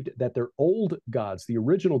believed that their old gods, the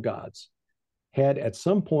original gods, had at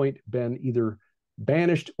some point been either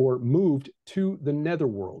banished or moved to the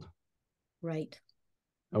netherworld. Right.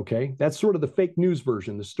 Okay, that's sort of the fake news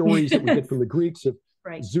version. The stories that we get from the Greeks of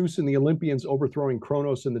right. Zeus and the Olympians overthrowing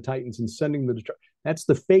Kronos and the Titans and sending the that's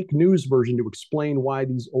the fake news version to explain why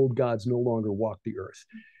these old gods no longer walk the earth.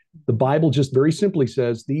 The Bible just very simply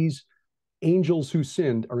says these angels who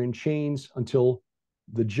sinned are in chains until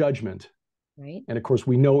the judgment. Right. And of course,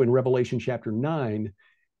 we know in Revelation chapter 9,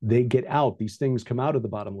 they get out. These things come out of the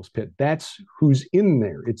bottomless pit. That's who's in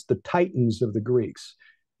there. It's the Titans of the Greeks.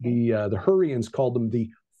 Okay. The Hurrians called them the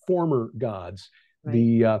former gods. Right.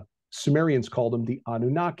 The Sumerians called them the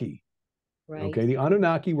Anunnaki. Right. Okay, the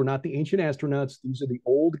Anunnaki were not the ancient astronauts. These are the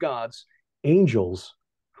old gods, angels,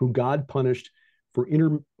 who God punished for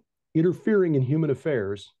interfering in human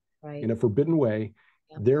affairs right. in a forbidden way.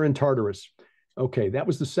 Yep. They're in Tartarus. Okay, that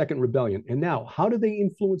was the second rebellion. And now, how do they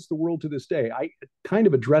influence the world to this day? I kind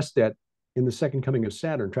of addressed that in the second coming of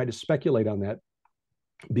Saturn, tried to speculate on that,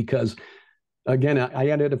 because, again,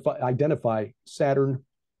 I identify Saturn,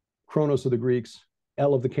 Kronos of the Greeks,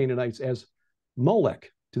 El of the Canaanites, as Molech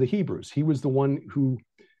to the Hebrews. He was the one who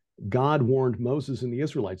God warned Moses and the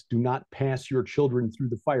Israelites, do not pass your children through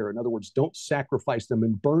the fire. In other words, don't sacrifice them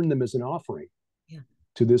and burn them as an offering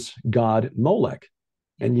to this god Molech.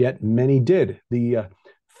 And yet many did. The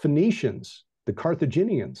Phoenicians, the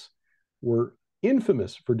Carthaginians, were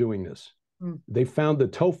infamous for doing this. They found the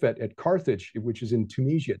Tophet at Carthage, which is in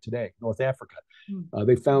Tunisia today, North Africa.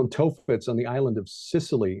 They found Tophets on the island of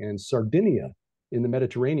Sicily and Sardinia in the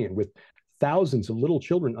Mediterranean with thousands of little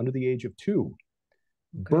children under the age of 2.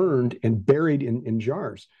 burned and buried in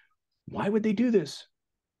jars. Why would they do this?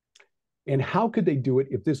 And how could they do it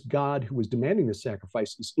if this God who was demanding this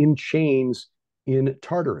sacrifice is in chains in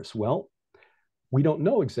Tartarus? Well, we don't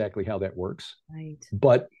know exactly how that works. Right.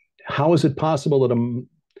 But how is it possible that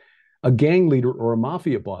a gang leader or a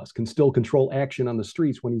mafia boss can still control action on the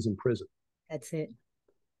streets when he's in prison? That's it.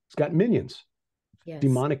 He's got minions, yes.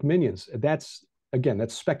 Demonic minions. That's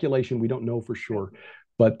speculation. We don't know for sure,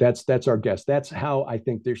 but that's our guess. That's how I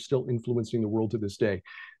think they're still influencing the world to this day.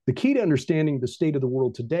 The key to understanding the state of the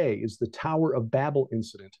world today is the Tower of Babel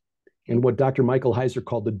incident and what Dr. Michael Heiser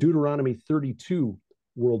called the Deuteronomy 32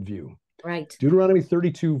 worldview. Right. Deuteronomy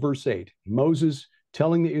 32, verse 8, Moses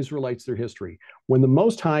telling the Israelites their history. When the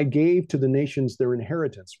Most High gave to the nations their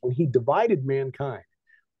inheritance, when he divided mankind,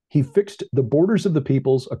 he fixed the borders of the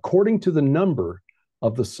peoples according to the number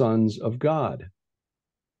of the sons of God.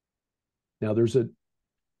 Now, there's a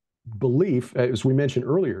belief, as we mentioned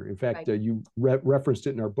earlier, in fact, you referenced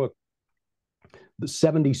it in our book, the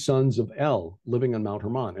 70 sons of El living on Mount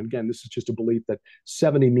Hermon. And again, this is just a belief that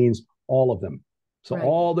 70 means all of them. So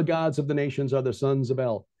all the gods of the nations are the sons of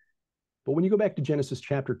El. But when you go back to Genesis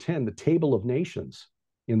chapter 10, the table of nations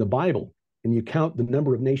in the Bible, and you count the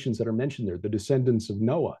number of nations that are mentioned there, the descendants of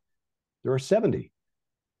Noah, there are 70.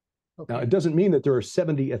 Now, it doesn't mean that there are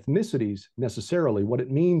 70 ethnicities necessarily. What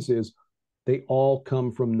it means is they all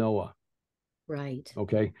come from Noah. Right.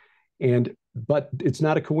 Okay. But it's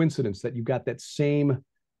not a coincidence that you've got that same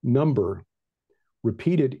number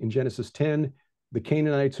repeated in Genesis 10. The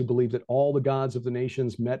Canaanites who believed that all the gods of the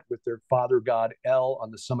nations met with their father god El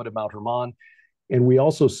on the summit of Mount Hermon. And we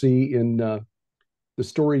also see in the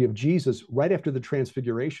story of Jesus right after the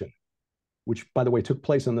Transfiguration, which, by the way, took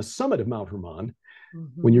place on the summit of Mount Hermon.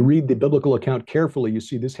 Mm-hmm. When you read the biblical account carefully, you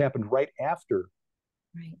see this happened right after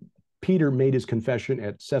Peter made his confession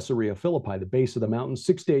at Caesarea Philippi, the base of the mountain.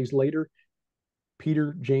 6 days later,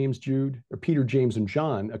 Peter, James, and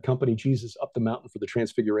John accompany Jesus up the mountain for the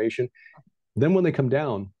Transfiguration. Then when they come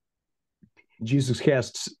down, Jesus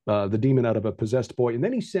casts the demon out of a possessed boy, and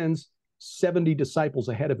then he sends 70 disciples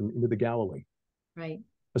ahead of him into the Galilee. Right.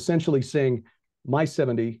 Essentially saying, my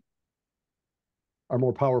 70 are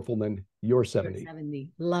more powerful than your 70.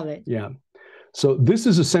 70. Love it. Yeah. So this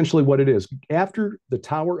is essentially what it is. After the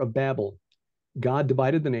Tower of Babel, God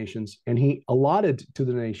divided the nations, and he allotted to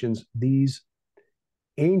the nations these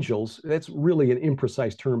angels. That's really an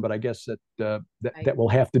imprecise term, but I guess that will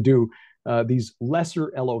have to do. These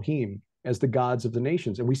lesser Elohim as the gods of the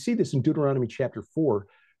nations. And we see this in Deuteronomy chapter 4,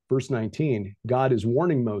 verse 19. God is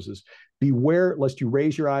warning Moses, beware lest you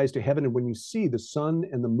raise your eyes to heaven, and when you see the sun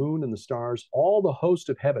and the moon and the stars, all the host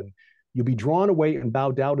of heaven, you'll be drawn away and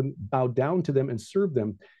bow down to them and serve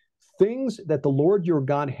them, things that the Lord your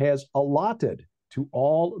God has allotted to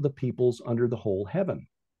all the peoples under the whole heaven.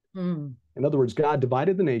 Mm. In other words, God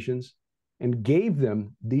divided the nations and gave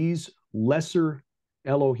them these lesser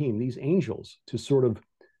Elohim, these angels, to sort of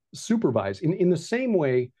supervise in the same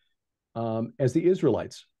way as the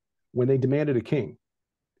Israelites when they demanded a king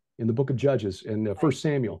in the book of Judges and 1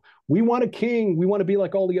 Samuel. We want a king. We want to be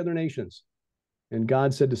like all the other nations. And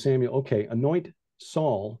God said to Samuel, okay, anoint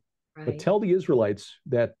Saul, but tell the Israelites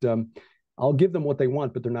that I'll give them what they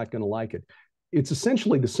want, but they're not going to like it. It's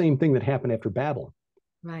essentially the same thing that happened after Babel.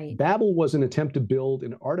 Right. Babel was an attempt to build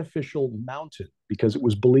an artificial mountain because it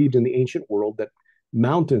was believed in the ancient world that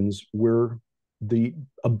mountains were the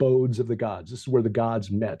abodes of the gods. This is where the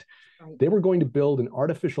gods met. Right. They were going to build an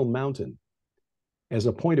artificial mountain as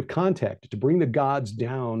a point of contact to bring the gods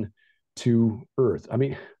down to earth. I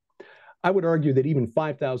mean, I would argue that even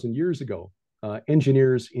 5,000 years ago,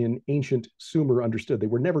 engineers in ancient Sumer understood they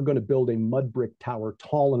were never going to build a mud brick tower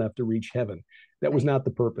tall enough to reach heaven. That was not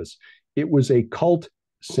the purpose. It was a cult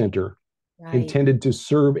center intended to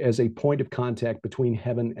serve as a point of contact between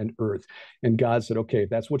heaven and earth. And God said, okay, if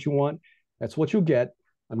that's what you want, that's what you'll get.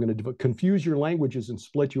 I'm going to confuse your languages and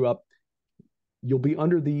split you up. You'll be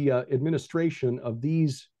under the administration of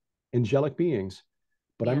these angelic beings,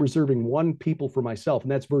 but I'm reserving one people for myself.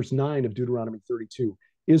 And that's verse 9 of Deuteronomy 32.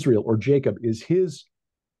 Israel, or Jacob, is his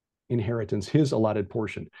inheritance, his allotted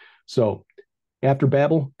portion. So after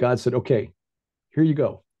Babel, God said, okay, here you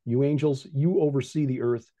go. You angels, you oversee the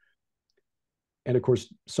earth. And of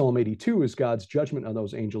course, Psalm 82 is God's judgment on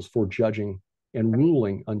those angels for judging and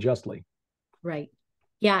ruling unjustly. Right.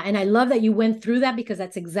 Yeah. And I love that you went through that, because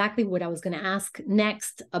that's exactly what I was going to ask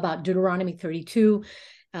next about Deuteronomy 32,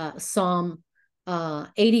 Psalm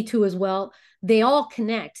 82 as well. They all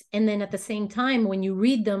connect. And then at the same time, when you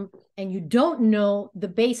read them and you don't know the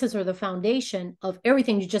basis or the foundation of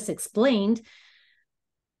everything you just explained,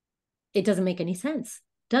 it doesn't make any sense,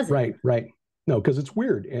 does it? Right. No, because it's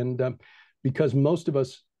weird. And because most of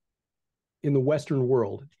us in the Western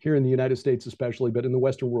world, here in the United States especially, but in the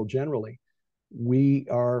Western world generally, we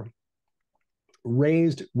are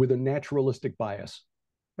raised with a naturalistic bias.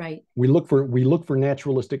 Right. We look for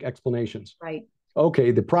naturalistic explanations. Right.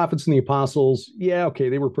 Okay, the prophets and the apostles, yeah, okay,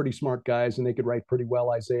 they were pretty smart guys and they could write pretty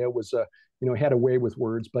well. Isaiah was, had a way with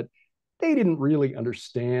words, but they didn't really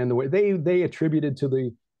understand the way they attributed to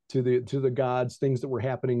the gods things that were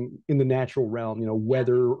happening in the natural realm,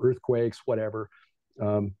 weather, earthquakes, whatever.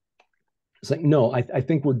 It's like, no, I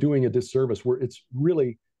think we're doing a disservice where it's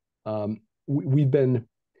really we've been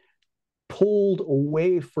pulled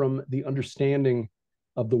away from the understanding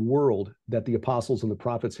of the world that the apostles and the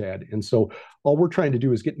prophets had. And so all we're trying to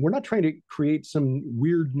do is we're not trying to create some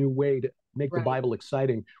weird new way to make the Bible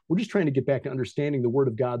exciting. We're just trying to get back to understanding the word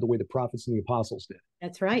of God the way the prophets and the apostles did.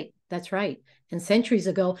 That's right. That's right. And centuries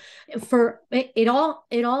ago, for it all,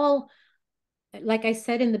 like I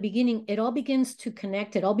said in the beginning, it all begins to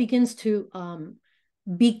connect. It all begins to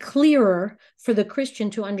be clearer for the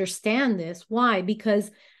Christian to understand this. Why?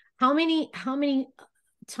 Because how many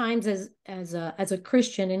times as a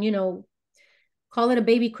Christian, and call it a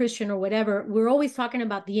baby Christian or whatever, we're always talking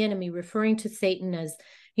about the enemy, referring to Satan as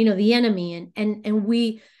the enemy, and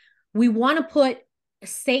we want to put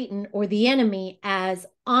Satan or the enemy as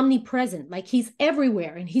omnipresent, like he's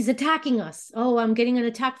everywhere and he's attacking us. Oh, I'm getting an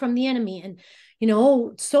attack from the enemy, and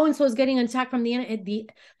oh, so and so is getting an attack from the enemy.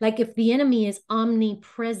 Like if the enemy is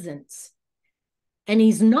omnipresent, and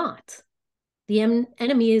he's not. The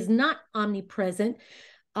enemy is not omnipresent.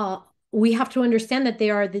 We have to understand that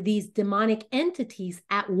there are these demonic entities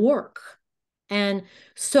at work. And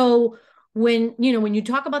so when you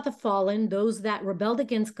talk about the fallen, those that rebelled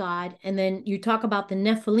against God, and then you talk about the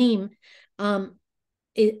Nephilim,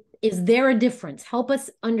 is there a difference? Help us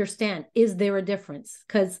understand. Is there a difference?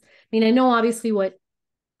 Because I know obviously what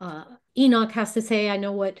Enoch has to say. I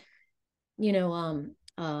know what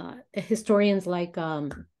historians like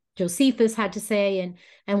Josephus had to say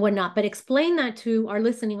and whatnot, but explain that to our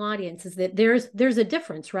listening audience, is that there's a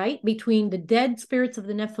difference, right, between the dead spirits of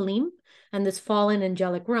the Nephilim and this fallen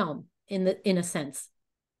angelic realm in a sense.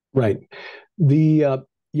 Right. There's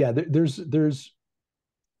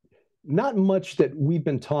not much that we've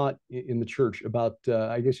been taught in the church about,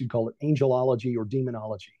 I guess you'd call it angelology or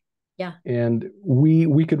demonology. Yeah. And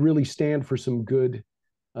we could really stand for some good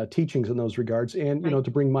teachings in those regards. And,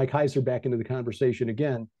 to bring Mike Heiser back into the conversation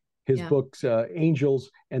again, his books,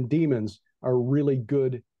 Angels and Demons, are really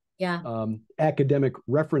good academic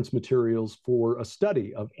reference materials for a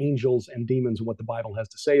study of angels and demons and what the Bible has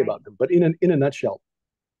to say about them. But in a nutshell,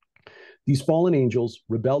 these fallen angels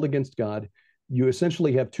rebelled against God. You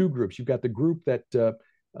essentially have two groups. You've got the group that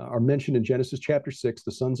are mentioned in Genesis chapter 6,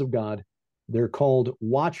 the sons of God. They're called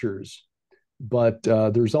watchers. But there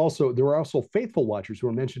are also faithful watchers who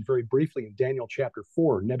are mentioned very briefly in Daniel chapter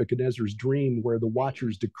 4, Nebuchadnezzar's dream, where the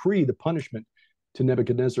watchers decree the punishment to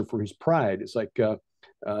Nebuchadnezzar for his pride. It's like in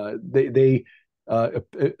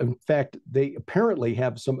fact, they apparently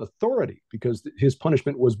have some authority because his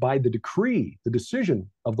punishment was by the decree, the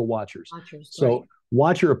decision of the watchers. So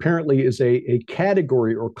watcher apparently is a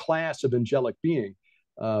category or class of angelic being.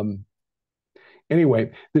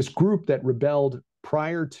 Anyway, this group that rebelled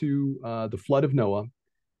prior to the flood of Noah,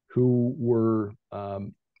 who were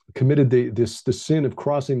committed the sin of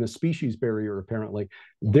crossing the species barrier, apparently,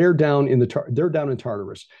 they're down in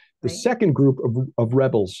Tartarus. The second group of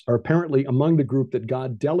rebels are apparently among the group that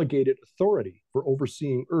God delegated authority for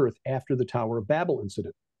overseeing earth after the Tower of Babel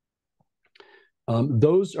incident.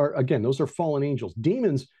 Those are fallen angels.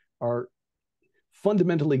 Demons are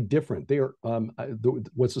fundamentally different. They are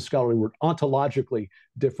what's the scholarly word? Ontologically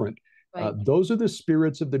different. Those are the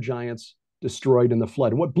spirits of the giants destroyed in the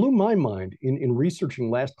flood. And what blew my mind in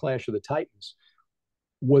researching Last Clash of the Titans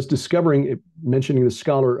was discovering, mentioning the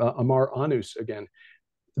scholar Amar Anus again,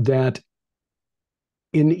 that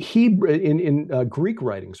in Greek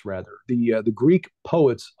writings, rather, the Greek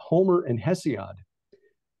poets Homer and Hesiod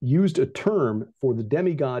used a term for the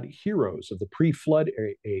demigod heroes of the pre-flood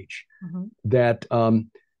age that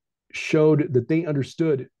showed that they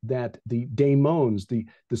understood that the daemons, the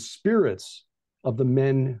spirits of the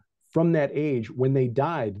men from that age, when they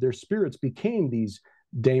died, their spirits became these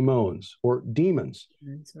daemons or demons.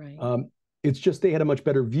 That's right. It's just they had a much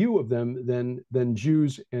better view of them than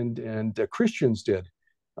Jews and Christians did.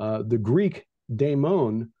 The Greek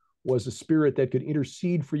daemon was a spirit that could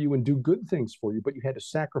intercede for you and do good things for you, but you had to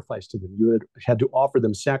sacrifice to them. You had to offer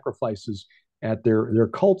them sacrifices at their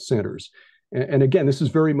cult centers. And again, this is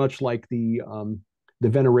very much like the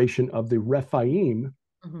veneration of the Rephaim,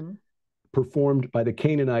 performed by the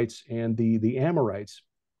Canaanites and the Amorites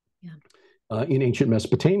in ancient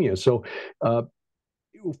Mesopotamia. So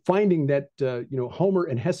finding that Homer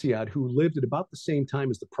and Hesiod, who lived at about the same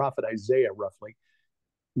time as the prophet Isaiah, roughly,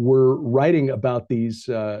 were writing about these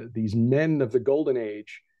men of the Golden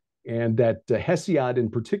Age, and that Hesiod in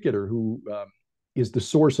particular, who is the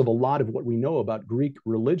source of a lot of what we know about Greek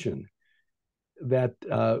religion, that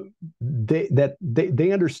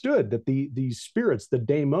they understood that these spirits, the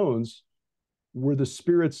daemons, were the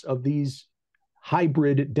spirits of these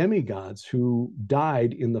hybrid demigods who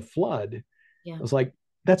died in the flood. Yeah. I was like,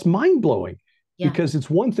 that's mind-blowing, yeah. because it's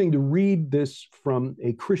one thing to read this from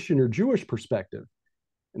a Christian or Jewish perspective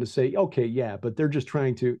and to say, okay, yeah, but they're just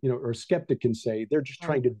trying to, or a skeptic can say, they're just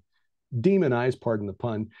trying to demonize, pardon the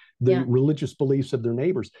pun, the religious beliefs of their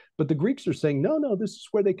neighbors. But the Greeks are saying, no, this is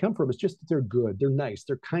where they come from. It's just that they're good, they're nice,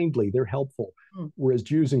 they're kindly, they're helpful. Whereas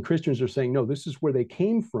Jews and Christians are saying, no, this is where they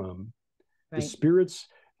came from. The spirits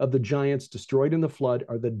of the giants destroyed in the flood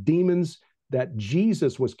are the demons that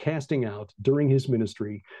Jesus was casting out during his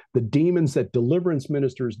ministry, the demons that deliverance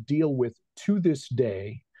ministers deal with to this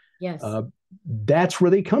day. Yes. That's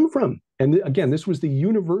where they come from. And again, this was the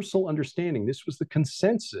universal understanding. This was the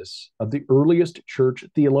consensus of the earliest church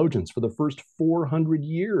theologians for the first 400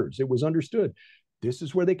 years. It was understood. This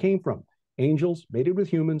is where they came from. Angels mated with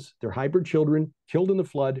humans, their hybrid children killed in the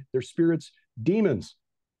flood, their spirits, demons.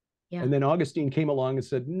 Yeah. And then Augustine came along and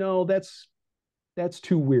said, no, that's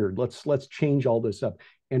too weird. Let's change all this up.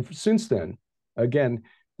 And since then, again,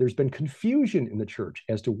 there's been confusion in the church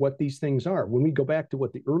as to what these things are. When we go back to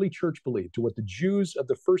what the early church believed, to what the Jews of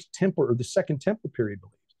the first temple or the second temple period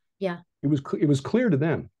believed, it was clear to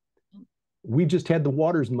them. We just had the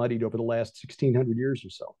waters muddied over the last 1600 years or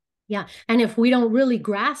so. Yeah. And if we don't really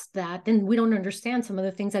grasp that, then we don't understand some of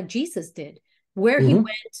the things that Jesus did, where he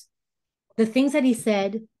went, the things that he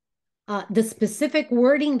said, the specific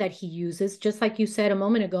wording that he uses. Just like you said a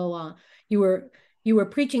moment ago, you were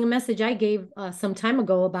preaching a message I gave some time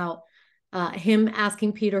ago about him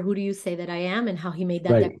asking Peter, who do you say that I am? And how he made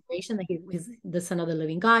that declaration that he was the Son of the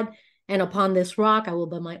living God. And upon this rock, I will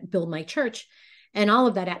build my church, and all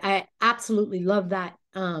of that. I absolutely love that,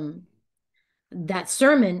 that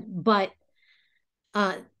sermon. But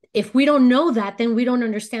if we don't know that, then we don't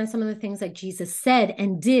understand some of the things that Jesus said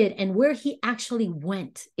and did and where he actually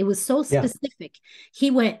went. It was so specific. Yeah.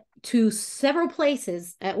 He went to several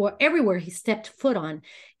places, or everywhere he stepped foot on.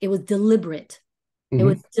 It was deliberate. It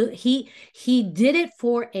was he did it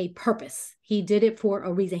for a purpose. He did it for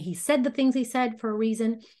a reason. He said the things he said for a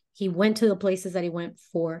reason. He went to the places that he went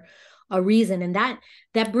for a reason. And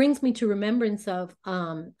that brings me to remembrance of,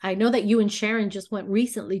 I know that you and Sharon just went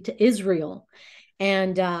recently to Israel.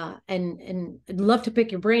 And I'd love to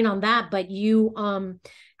pick your brain on that, but you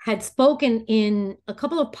had spoken in a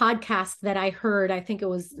couple of podcasts that I heard. I think it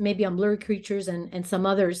was maybe on Blurry Creatures and some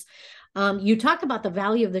others. You talked about the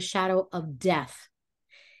valley of the shadow of death.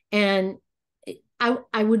 And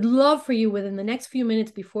I would love for you, within the next few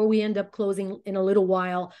minutes before we end up closing in a little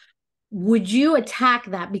while, would you attack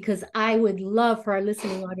that? Because I would love for our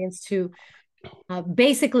listening audience to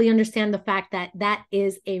basically understand the fact that that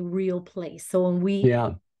is a real place. So when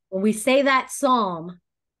we say that psalm,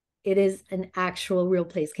 it is an actual real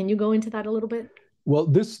place. Can you go into that a little bit? Well,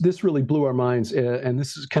 this really blew our minds, and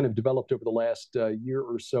this has kind of developed over the last year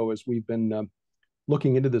or so as we've been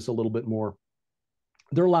looking into this a little bit more.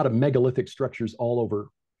 There are a lot of megalithic structures all over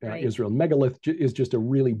Israel. Megalith is just a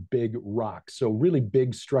really big rock, so really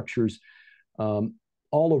big structures all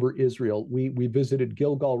over Israel. We visited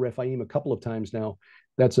Gilgal Rephaim a couple of times now.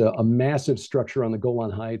 That's a massive structure on the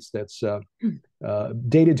Golan Heights that's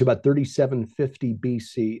dated to about 3750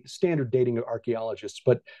 BC, standard dating of archaeologists.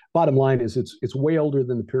 But bottom line is it's way older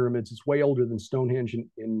than the pyramids. It's way older than Stonehenge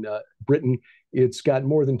in Britain. It's got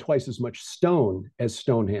more than twice as much stone as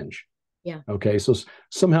Stonehenge. Yeah. Okay. So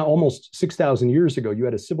somehow almost 6,000 years ago, you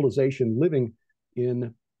had a civilization living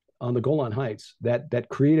on the Golan Heights that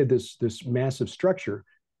created this massive structure.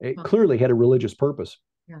 It clearly had a religious purpose.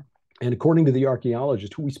 Yeah. And according to the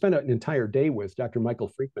archaeologist, who we spent an entire day with, Dr. Michael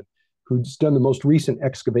Freakman, who's done the most recent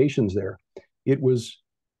excavations there, it was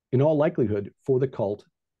in all likelihood for the cult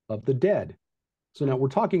of the dead. So now we're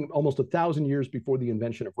talking almost 1,000 years before the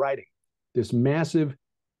invention of writing. This massive,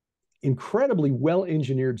 incredibly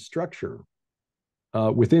well-engineered structure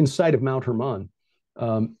within sight of Mount Hermon.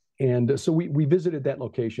 And so we visited that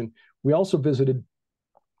location. We also visited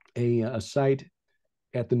a site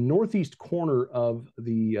at the northeast corner of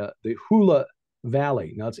the Hula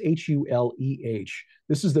Valley. Now it's Huleh.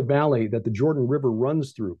 This is the valley that the Jordan River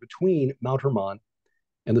runs through between Mount Hermon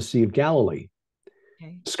and the Sea of Galilee.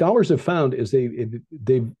 Okay. Scholars have found, as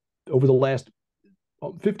they've over the last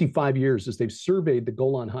 55 years, as they've surveyed the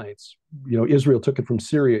Golan Heights, Israel took it from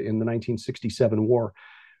Syria in the 1967 war.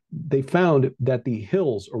 They found that the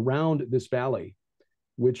hills around this valley,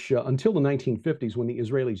 which until the 1950s, when the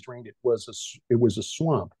Israelis drained it, it was a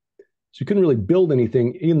swamp. So you couldn't really build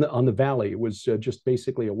anything on the valley. It was just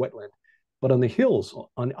basically a wetland. But on the hills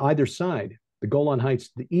on either side, the Golan Heights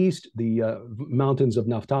to the east, the mountains of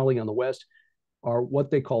Naphtali on the west, are what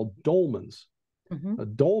they call dolmens. Mm-hmm.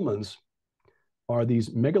 Dolmens are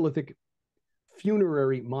these megalithic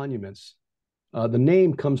funerary monuments. The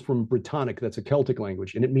name comes from Brittonic, that's a Celtic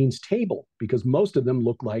language, and it means table because most of them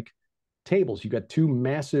look like tables. You've got two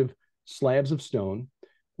massive slabs of stone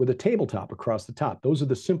with a tabletop across the top. Those are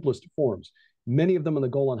the simplest forms. Many of them on the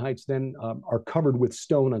Golan Heights then are covered with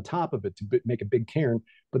stone on top of it to make a big cairn,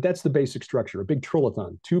 but that's the basic structure, a big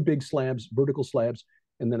trilithon, two big slabs, vertical slabs,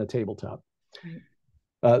 and then a tabletop.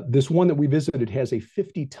 Right. This one that we visited has a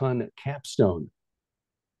 50-ton capstone.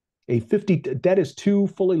 That is two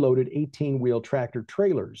fully loaded 18-wheel tractor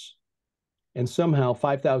trailers. And somehow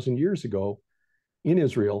 5,000 years ago in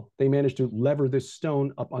Israel, they managed to lever this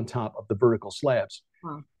stone up on top of the vertical slabs.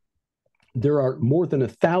 Wow. There are more than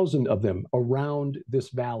 1,000 of them around this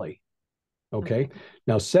valley. Okay.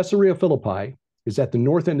 Now, Caesarea Philippi is at the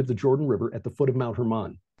north end of the Jordan River at the foot of Mount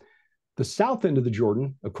Hermon. The south end of the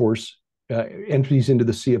Jordan, of course, empties into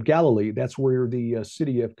the Sea of Galilee. That's where the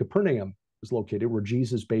city of Capernaum is located, where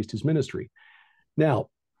Jesus based his ministry. Now,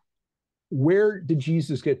 where did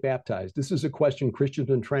Jesus get baptized? This is a question Christians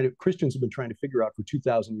have been trying to figure out for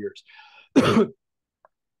 2,000 years.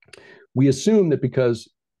 We assume that because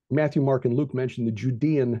Matthew, Mark, and Luke mentioned the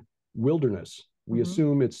Judean wilderness, we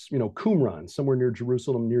assume it's Qumran, somewhere near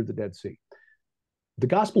Jerusalem, near the Dead Sea. The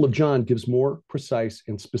Gospel of John gives more precise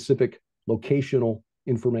and specific locational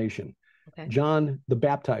information. Okay. John the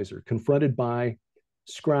Baptizer, confronted by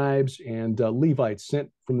scribes and Levites sent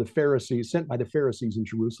by the Pharisees in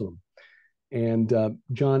Jerusalem, and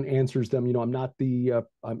John answers them, I'm not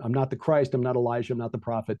the Christ, I'm not Elijah, I'm not the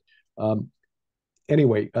prophet.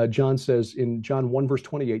 Anyway, John says in John 1 verse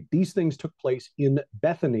 28, these things took place in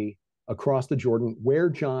Bethany across the Jordan, where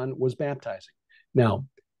John was baptizing. Now,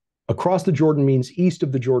 across the Jordan means east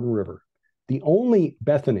of the Jordan River. The only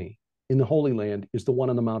Bethany in the Holy Land is the one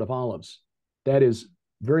on the Mount of Olives. That is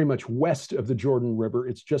very much west of the Jordan River.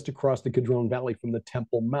 It's just across the Kidron Valley from the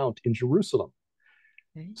Temple Mount in Jerusalem.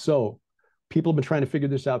 Okay. So people have been trying to figure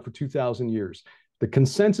this out for 2,000 years. The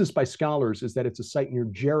consensus by scholars is that it's a site near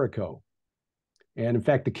Jericho. And in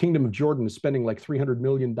fact, the Kingdom of Jordan is spending like $300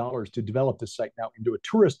 million to develop this site now into a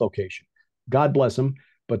tourist location. God bless them.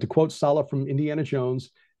 But to quote Sala from Indiana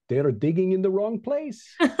Jones, they are digging in the wrong place.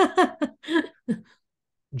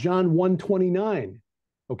 John 1:29.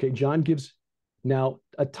 Okay, John gives now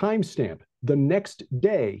a timestamp. The next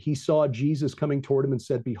day, he saw Jesus coming toward him and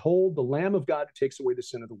said, behold, the Lamb of God who takes away the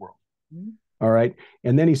sin of the world. Mm-hmm. All right.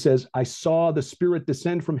 And then he says, I saw the Spirit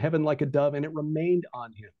descend from heaven like a dove, and it remained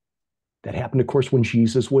on him. That happened, of course, when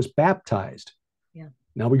Jesus was baptized. Yeah.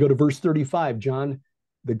 Now we go to verse 35. John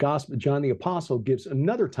the Apostle gives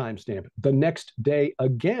another timestamp. The next day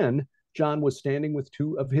again, John was standing with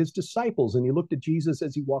two of his disciples, and he looked at Jesus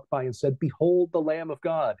as he walked by and said, behold, the Lamb of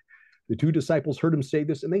God. The two disciples heard him say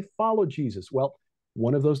this, and they followed Jesus. Well,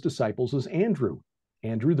 one of those disciples is Andrew,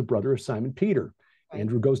 the brother of Simon Peter. Right.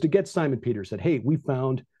 Andrew goes to get Simon Peter, said, hey, we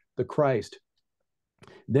found the Christ.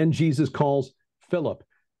 Then Jesus calls Philip.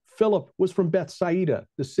 Philip was from Bethsaida,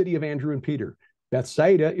 the city of Andrew and Peter.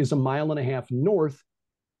 Bethsaida is 1.5 miles north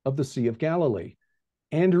of the Sea of Galilee.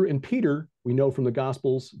 Andrew and Peter, we know from the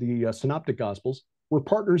Gospels, the Synoptic Gospels, were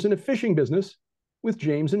partners in a fishing business with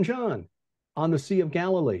James and John on the Sea of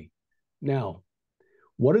Galilee. Now,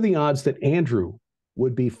 what are the odds that Andrew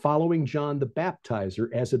would be following John the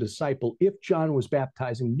Baptizer as a disciple if John was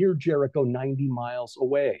baptizing near Jericho, 90 miles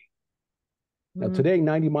away? Now, today,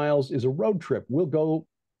 90 miles is a road trip. We'll go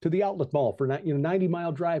to the outlet mall for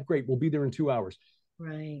 90-mile drive. Great, we'll be there in 2 hours.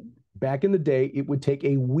 Right. Back in the day, it would take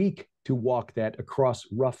a week to walk that across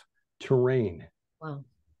rough terrain. Wow.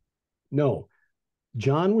 No,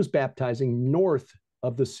 John was baptizing north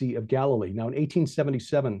of the Sea of Galilee. Now, in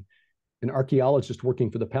 1877, an archaeologist working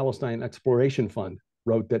for the Palestine Exploration Fund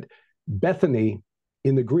wrote that Bethany,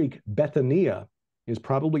 in the Greek, Bethania, is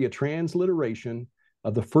probably a transliteration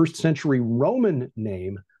of the first century Roman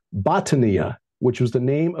name, Botania, which was the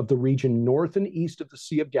name of the region north and east of the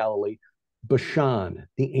Sea of Galilee, Bashan,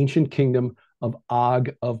 the ancient kingdom of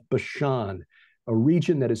Og of Bashan, a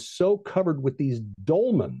region that is so covered with these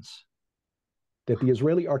dolmens that the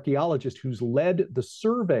Israeli archaeologist who's led the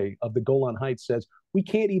survey of the Golan Heights says, we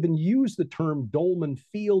can't even use the term dolmen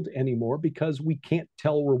field anymore because we can't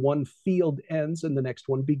tell where one field ends and the next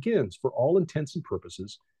one begins. For all intents and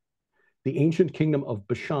purposes, the ancient kingdom of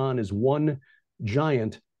Bashan is one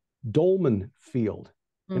giant dolmen field.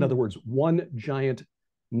 In other words, one giant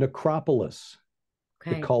necropolis.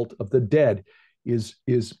 The cult of the dead is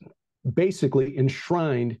basically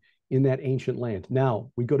enshrined in that ancient land.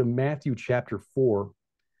 Now we go to Matthew chapter 4,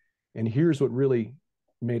 and here's what really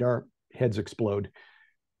made our heads explode.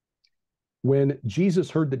 When Jesus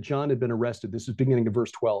heard that John had been arrested, this is beginning of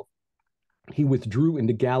verse 12, he withdrew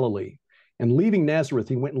into Galilee, and leaving Nazareth,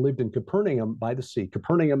 he went and lived in Capernaum by the sea.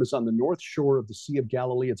 Capernaum is on the north shore of the Sea of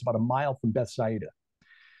Galilee. It's about a mile from Bethsaida,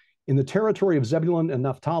 in the territory of Zebulun and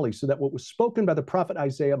Naphtali, so that what was spoken by the prophet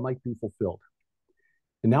Isaiah might be fulfilled.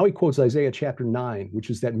 And now he quotes Isaiah chapter 9,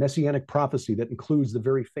 which is that messianic prophecy that includes the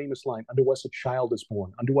very famous line, unto us a child is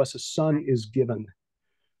born, unto us a son is given.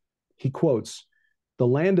 He quotes, the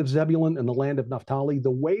land of Zebulun and the land of Naphtali,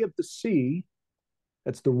 the way of the sea,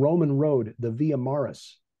 that's the Roman road, the Via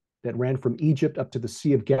Maris, that ran from Egypt up to the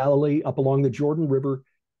Sea of Galilee, up along the Jordan River,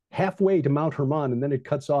 halfway to Mount Hermon, and then it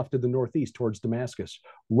cuts off to the northeast towards Damascus,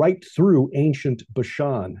 right through ancient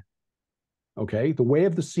Bashan. Okay, the way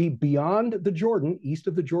of the sea beyond the Jordan, east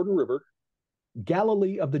of the Jordan River,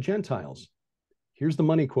 Galilee of the Gentiles. Here's the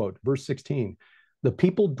money quote, verse 16. The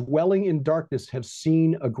people dwelling in darkness have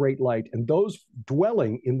seen a great light, and those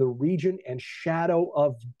dwelling in the region and shadow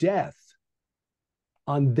of death,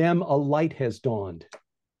 on them a light has dawned.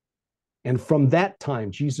 And from that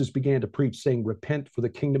time, Jesus began to preach, saying, repent, for the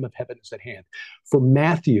kingdom of heaven is at hand. For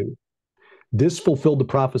Matthew, this fulfilled the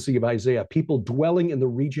prophecy of Isaiah. People dwelling in the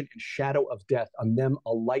region and shadow of death, on them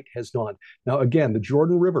a light has dawned. Now, again, the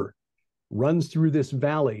Jordan River runs through this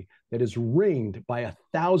valley that is ringed by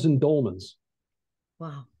 1,000 dolmens.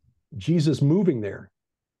 Wow. Jesus moving there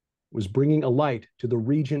was bringing a light to the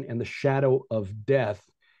region and the shadow of death.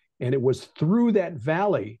 And it was through that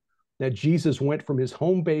valley that Jesus went from his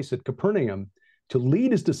home base at Capernaum to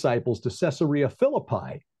lead his disciples to Caesarea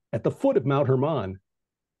Philippi at the foot of Mount Hermon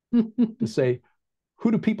to say,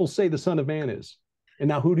 who do people say the Son of Man is? And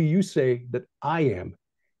now who do you say that I am?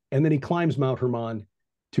 And then he climbs Mount Hermon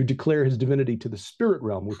to declare his divinity to the spirit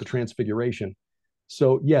realm with the transfiguration.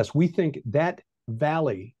 So yes, we think that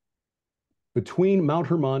valley between Mount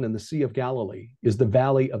Hermon and the Sea of Galilee is the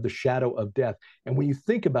valley of the shadow of death. And when you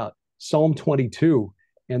think about Psalm 22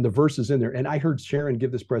 and the verses in there, and I heard Sharon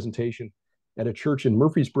give this presentation at a church in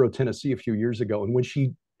Murfreesboro, Tennessee a few years ago. And when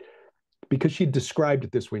because she described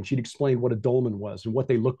it this way, and she'd explained what a dolmen was and what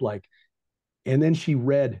they looked like. And then she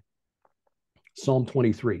read Psalm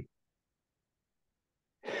 23.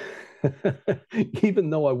 Even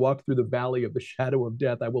though I walk through the valley of the shadow of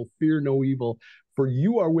death, I will fear no evil, for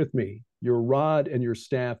you are with me. Your rod and your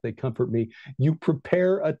staff, they comfort me. You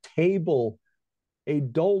prepare a table, a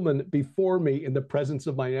dolmen before me in the presence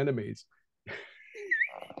of my enemies.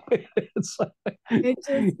 it's like,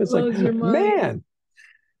 your mind.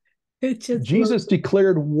 Man, Jesus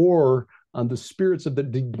declared war on the spirits of the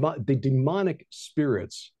demonic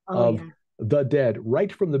spirits of the dead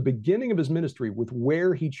right from the beginning of his ministry, with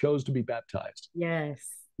where he chose to be baptized. Yes.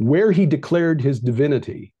 Where he declared his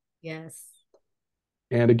divinity. Yes.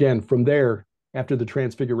 And again, from there, after the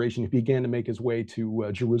transfiguration, he began to make his way to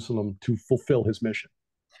Jerusalem to fulfill his mission.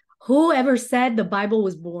 Whoever said the Bible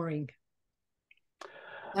was boring?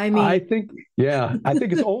 I think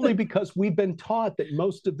it's only because we've been taught that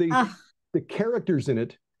most of the characters in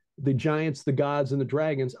it, the giants, the gods, and the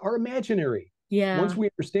dragons, are imaginary. Yeah. Once we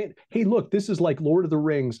understand, hey, look, this is like Lord of the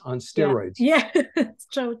Rings on steroids. Yeah, it's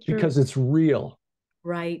so true. Because it's real.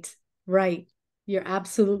 Right. You're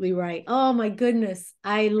absolutely right. Oh my goodness.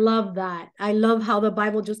 I love that. I love how the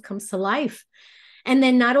Bible just comes to life. And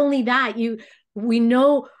then not only that, we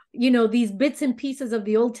know, these bits and pieces of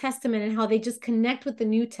the Old Testament and how they just connect with the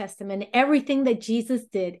New Testament, everything that Jesus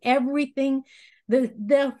did, everything,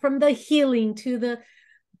 from the healing to the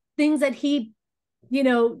things that he,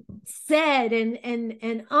 said and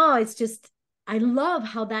it's just, I love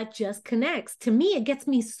how that just connects. To me, it gets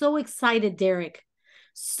me so excited, Derek.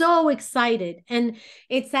 So excited. And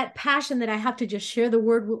it's that passion that I have to just share the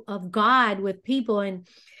word of God with people. And,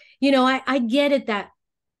 I get it that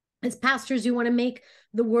as pastors, you want to make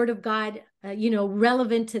the word of God,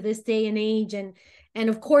 relevant to this day and age. And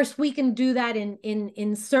of course we can do that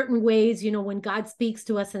in certain ways, when God speaks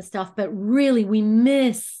to us and stuff, but really we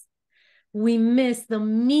miss the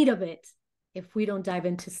meat of it if we don't dive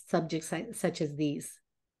into subjects such as these.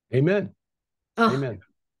 Amen. Amen.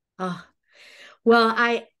 Well,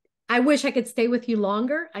 I wish I could stay with you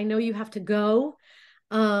longer. I know you have to go.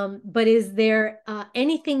 But is there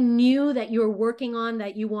anything new that you're working on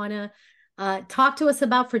that you want to talk to us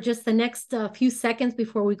about for just the next few seconds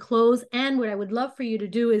before we close? And what I would love for you to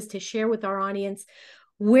do is to share with our audience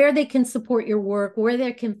where they can support your work, where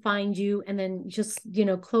they can find you, and then just,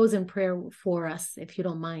 close in prayer for us, if you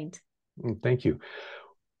don't mind. Thank you.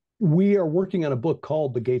 We are working on a book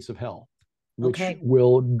called The Gates of Hell, which Okay.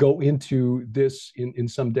 will go into this in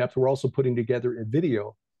some depth. We're also putting together a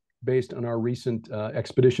video based on our recent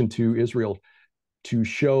expedition to Israel to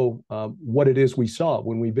show what it is we saw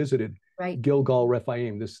when we visited Gilgal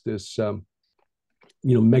Rephaim, this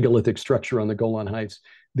megalithic structure on the Golan Heights.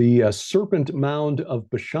 The Serpent Mound of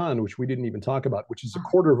Bashan, which we didn't even talk about, which is a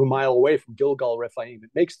quarter of a mile away from Gilgal Rephaim. It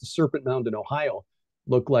makes the Serpent Mound in Ohio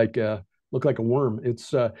look like a worm.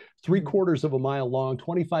 It's 3/4 of a mile long,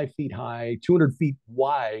 25 feet high, 200 feet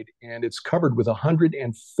wide, and it's covered with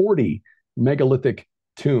 140 megalithic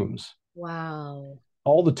tombs. Wow.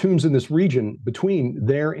 All the tombs in this region between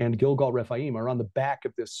there and Gilgal Rephaim are on the back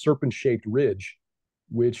of this serpent-shaped ridge,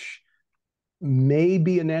 which may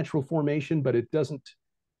be a natural formation, but it doesn't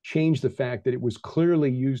change the fact that it was clearly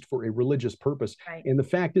used for a religious purpose. Right. And the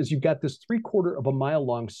fact is, you've got this 3/4 of a mile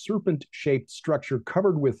long serpent-shaped structure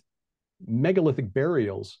covered with megalithic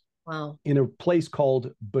burials. Wow. In a place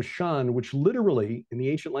called Bashan, which literally in the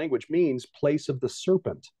ancient language means place of the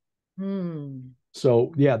serpent.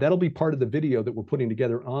 So yeah, that'll be part of the video that we're putting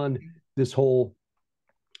together on this whole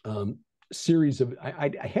series of, I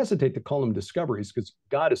hesitate to call them discoveries, because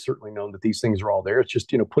God has certainly known that these things are all there. It's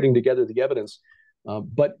just, putting together the evidence,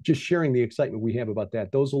 but just sharing the excitement we have about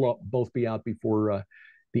that. Those will both be out before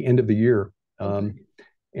the end of the year.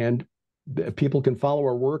 And people can follow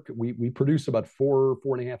our work. We produce about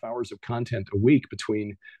 4.5 hours of content a week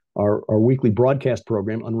between our weekly broadcast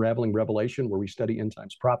program, Unraveling Revelation, where we study end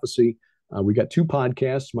times prophecy. We got 2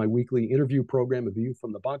 podcasts, my weekly interview program, A View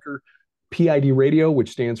from the Bunker, PID Radio, which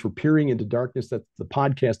stands for Peering into Darkness. That's the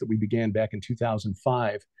podcast that we began back in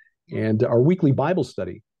 2005. And our weekly Bible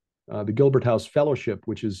study, the Gilbert House Fellowship,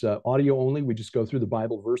 which is audio only. We just go through the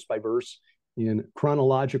Bible verse by verse in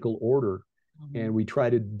chronological order. And we try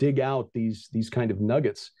to dig out these kind of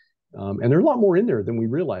nuggets. And there are a lot more in there than we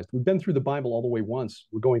realized. We've been through the Bible all the way once.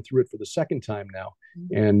 We're going through it for the second time now.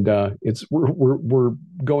 And we're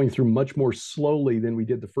going through much more slowly than we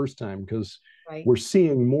did the first time, because we're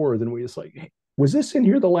seeing more than we just like, hey, was this in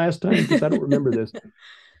here the last time? Because I don't remember this.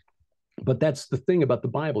 But that's the thing about the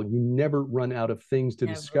Bible. You never run out of things to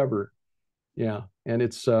discover. Yeah. And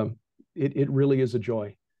it's it really is a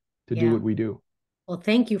joy to do what we do. Well,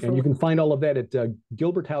 thank you for. And you can find all of that at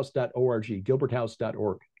gilberthouse.org,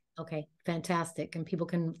 gilberthouse.org. Okay, fantastic. And people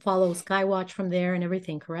can follow Skywatch from there and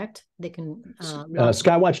everything, correct? They can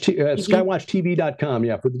skywatchtv.com.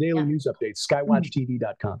 Yeah, for the daily news updates,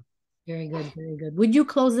 skywatchtv.com. Very good, very good. Would you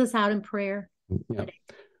close us out in prayer? Yeah.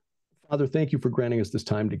 Father, thank you for granting us this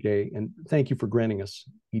time today, and thank you for granting us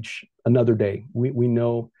another day. We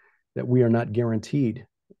know that we are not guaranteed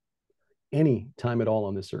any time at all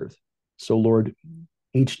on this earth. So, Lord,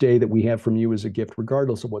 each day that we have from you is a gift,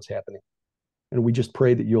 regardless of what's happening. And we just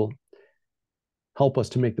pray that you'll help us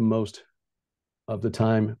to make the most of the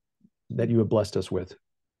time that you have blessed us with,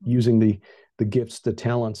 using the gifts, the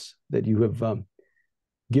talents that you have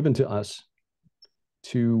given to us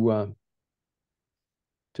to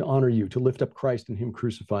honor you, to lift up Christ and him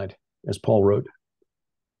crucified, as Paul wrote.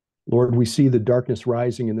 Lord, we see the darkness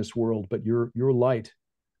rising in this world, but your light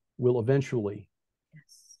will eventually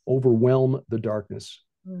overwhelm the darkness.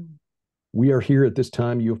 We are here at this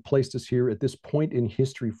time. You have placed us here at this point in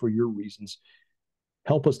history for your reasons.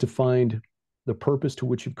 Help us to find the purpose to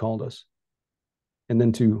which you've called us, and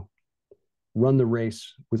then to run the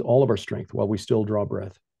race with all of our strength while we still draw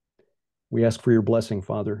breath. We ask for your blessing,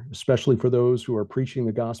 Father, especially for those who are preaching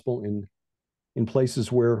the gospel in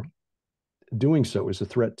places where doing so is a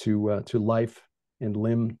threat to life and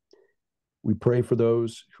limb. We pray for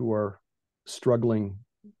those who are struggling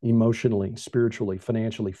emotionally, spiritually,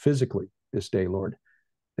 financially, physically this day, Lord,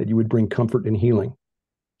 that you would bring comfort and healing.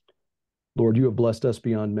 Lord, you have blessed us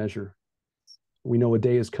beyond measure. We know a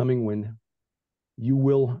day is coming when you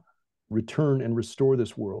will return and restore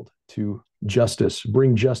this world to justice,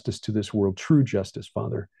 bring justice to this world, true justice,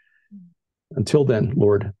 Father. Until then,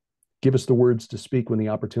 Lord, give us the words to speak when the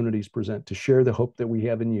opportunities present, to share the hope that we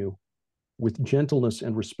have in you with gentleness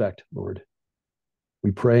and respect, Lord.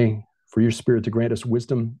 We pray for your Spirit to grant us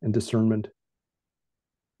wisdom and discernment,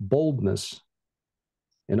 boldness,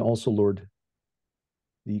 and also, Lord,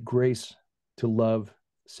 the grace to love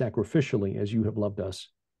sacrificially as you have loved us.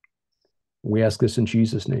 We ask this in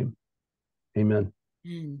Jesus' name. Amen.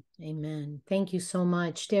 Amen. Amen. Thank you so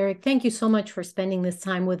much, Derek. Thank you so much for spending this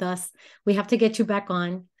time with us. We have to get you back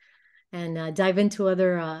on and dive into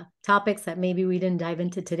other topics that maybe we didn't dive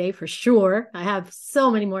into today for sure. I have so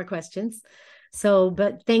many more questions. So,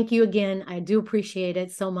 but thank you again. I do appreciate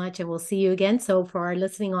it so much, and we'll see you again. So, for our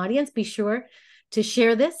listening audience, be sure to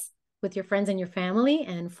share this with your friends and your family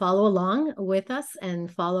and follow along with us and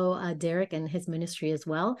follow Derek and his ministry as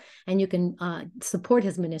well. And you can support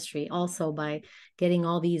his ministry also by getting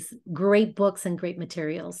all these great books and great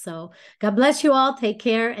materials. So, God bless you all. Take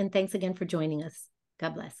care. And thanks again for joining us.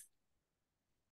 God bless.